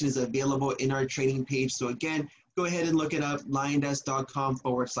information is available in our training page. So again, go ahead and look it up,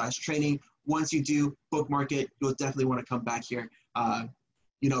 liondesk.com/training. Once you do bookmark it, you'll definitely want to come back here,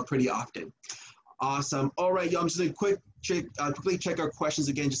 pretty often. Awesome. All right, y'all, I'm just going to quickly check our questions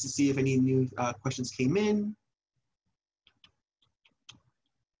again just to see if any new questions came in.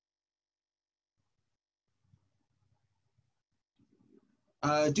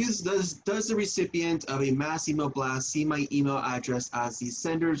 Does the recipient of a mass email blast see my email address as the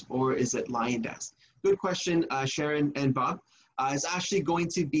senders, or is it LionDesk? Good question, Sharon and Bob. It's actually going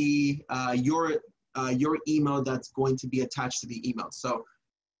to be your email that's going to be attached to the email. So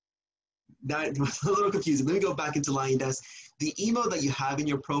that was a little confusing. Let me go back into LionDesk. The email that you have in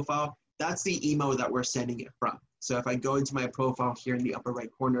your profile, that's the email that we're sending it from. So if I go into my profile here in the upper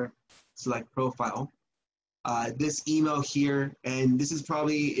right corner, select profile, this email here, and this is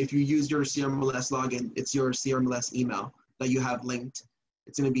probably, if you use your CRMLS login, it's your CRMLS email that you have linked.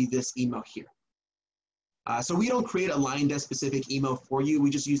 It's going to be this email here. So we don't create a LionDesk specific email for you.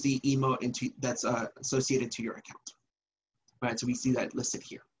 We just use the email that's associated to your account. Right, so we see that listed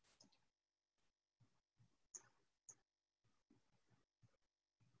here.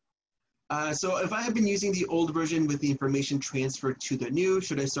 So if I have been using the old version with the information transferred to the new,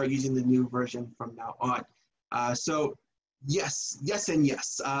 should I start using the new version from now on? So yes, yes, and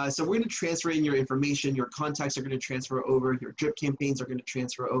yes. So we're going to transfer in your information. Your contacts are going to transfer over. Your drip campaigns are going to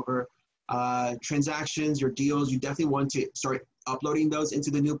transfer over. Transactions, your deals, you definitely want to start uploading those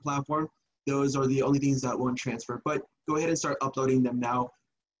into the new platform. Those are the only things that won't transfer, but go ahead and start uploading them now.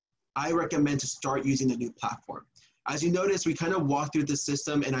 I recommend to start using the new platform. As you notice, we kind of walked through the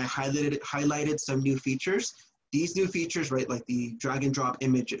system and I highlighted some new features. These new features, right, like the drag and drop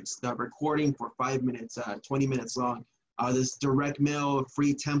images, the recording for 5 minutes, 20 minutes long, this direct mail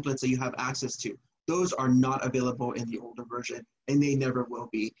free templates that you have access to, those are not available in the older version and they never will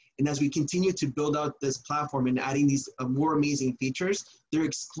be. And as we continue to build out this platform and adding these more amazing features, they're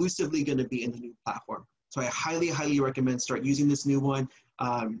exclusively going to be in the new platform. So I highly, highly recommend start using this new one.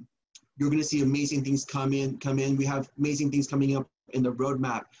 You're going to see amazing things come in. We have amazing things coming up in the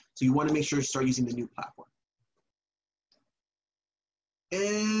roadmap. So you want to make sure to start using the new platform.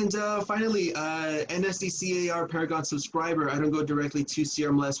 And finally, NSDCAR Paragon subscriber. I don't go directly to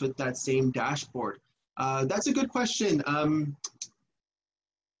CRMLS with that same dashboard. That's a good question.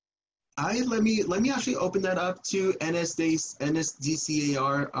 Let me actually open that up to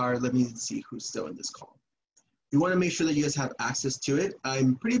NSDCAR. Or let me see who's still in this call. You want to make sure that you guys have access to it.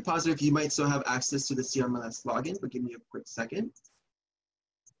 I'm pretty positive you might still have access to the CRMLS login, but give me a quick second.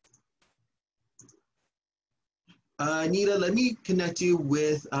 Anita, let me connect you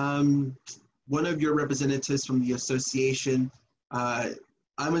with one of your representatives from the association. I'm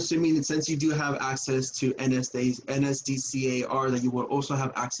assuming that since you do have access to NSDCAR, that you will also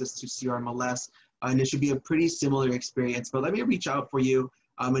have access to CRMLS, and it should be a pretty similar experience. But let me reach out for you,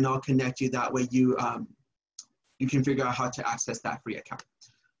 and I'll connect you. That way you can figure out how to access that free account.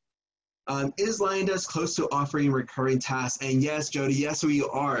 Is LionDesk close to offering recurring tasks? And yes, Jody, yes, we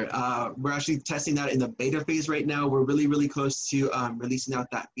are. We're actually testing that in the beta phase right now. We're really, really close to releasing out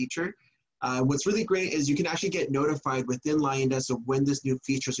that feature. What's really great is you can actually get notified within LionDesk of when this new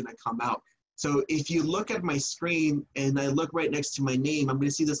feature is going to come out. So if you look at my screen and I look right next to my name, I'm going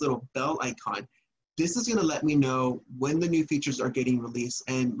to see this little bell icon. This is going to let me know when the new features are getting released,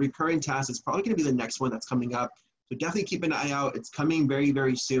 and recurring tasks is probably going to be the next one that's coming up. So definitely keep an eye out. It's coming very,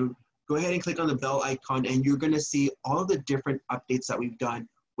 very soon. Go ahead and click on the bell icon and you're going to see all of the different updates that we've done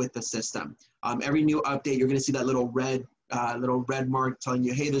with the system. Every new update, you're going to see that little red mark telling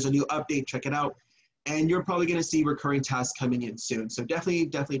you, hey, there's a new update, check it out. And you're probably going to see recurring tasks coming in soon. So definitely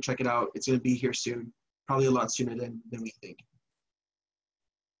check it out. It's going to be here soon, probably a lot sooner than we think.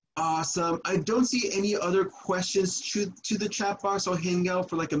 Awesome. I don't see any other questions to the chat box. I'll hang out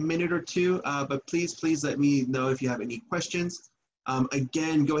for like a minute or two, but please let me know if you have any questions.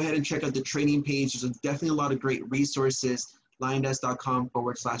 Again, go ahead and check out the training page. There's definitely a lot of great resources,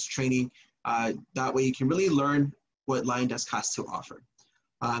 liondesk.com/training. That way you can really learn what LionDesk has to offer.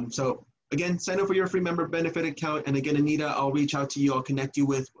 So again, sign up for your free member benefit account. And again, Anita, I'll reach out to you. I'll connect you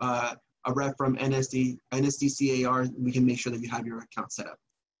with a rep from NSDCAR. We can make sure that you have your account set up.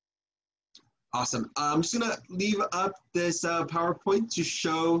 Awesome. I'm just going to leave up this PowerPoint to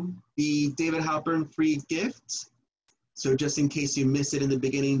show the David Halpern free gift. So just in case you missed it in the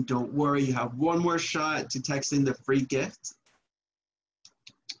beginning, don't worry. You have one more shot to text in the free gift.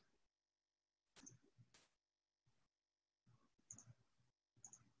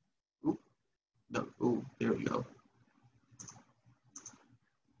 Ooh, no, ooh, there we go.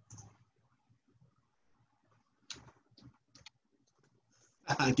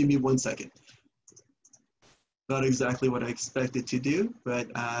 Give me 1 second. Not exactly what I expected to do, but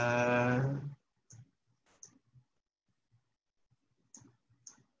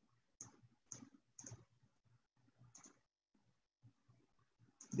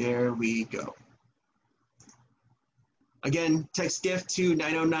there we go. Again, text gift to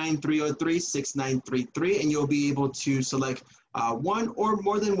 909-303-6933, and you'll be able to select one or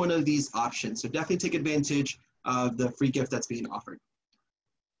more than one of these options. So definitely take advantage of the free gift that's being offered.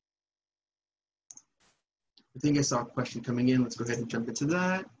 I think I saw a question coming in. Let's go ahead and jump into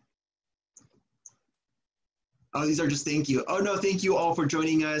that. Oh, these are just thank you. Oh no, thank you all for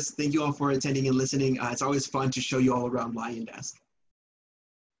joining us. Thank you all for attending and listening. It's always fun to show you all around LionDesk.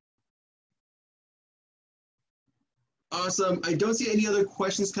 Awesome. I don't see any other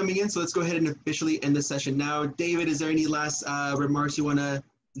questions coming in, so let's go ahead and officially end the session now. David, is there any last remarks you want to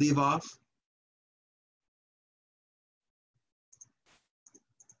leave off?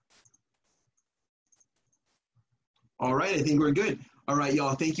 All right, I think we're good. All right,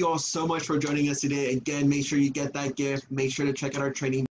 y'all. Thank you all so much for joining us today. Again, make sure you get that gift. Make sure to check out our training.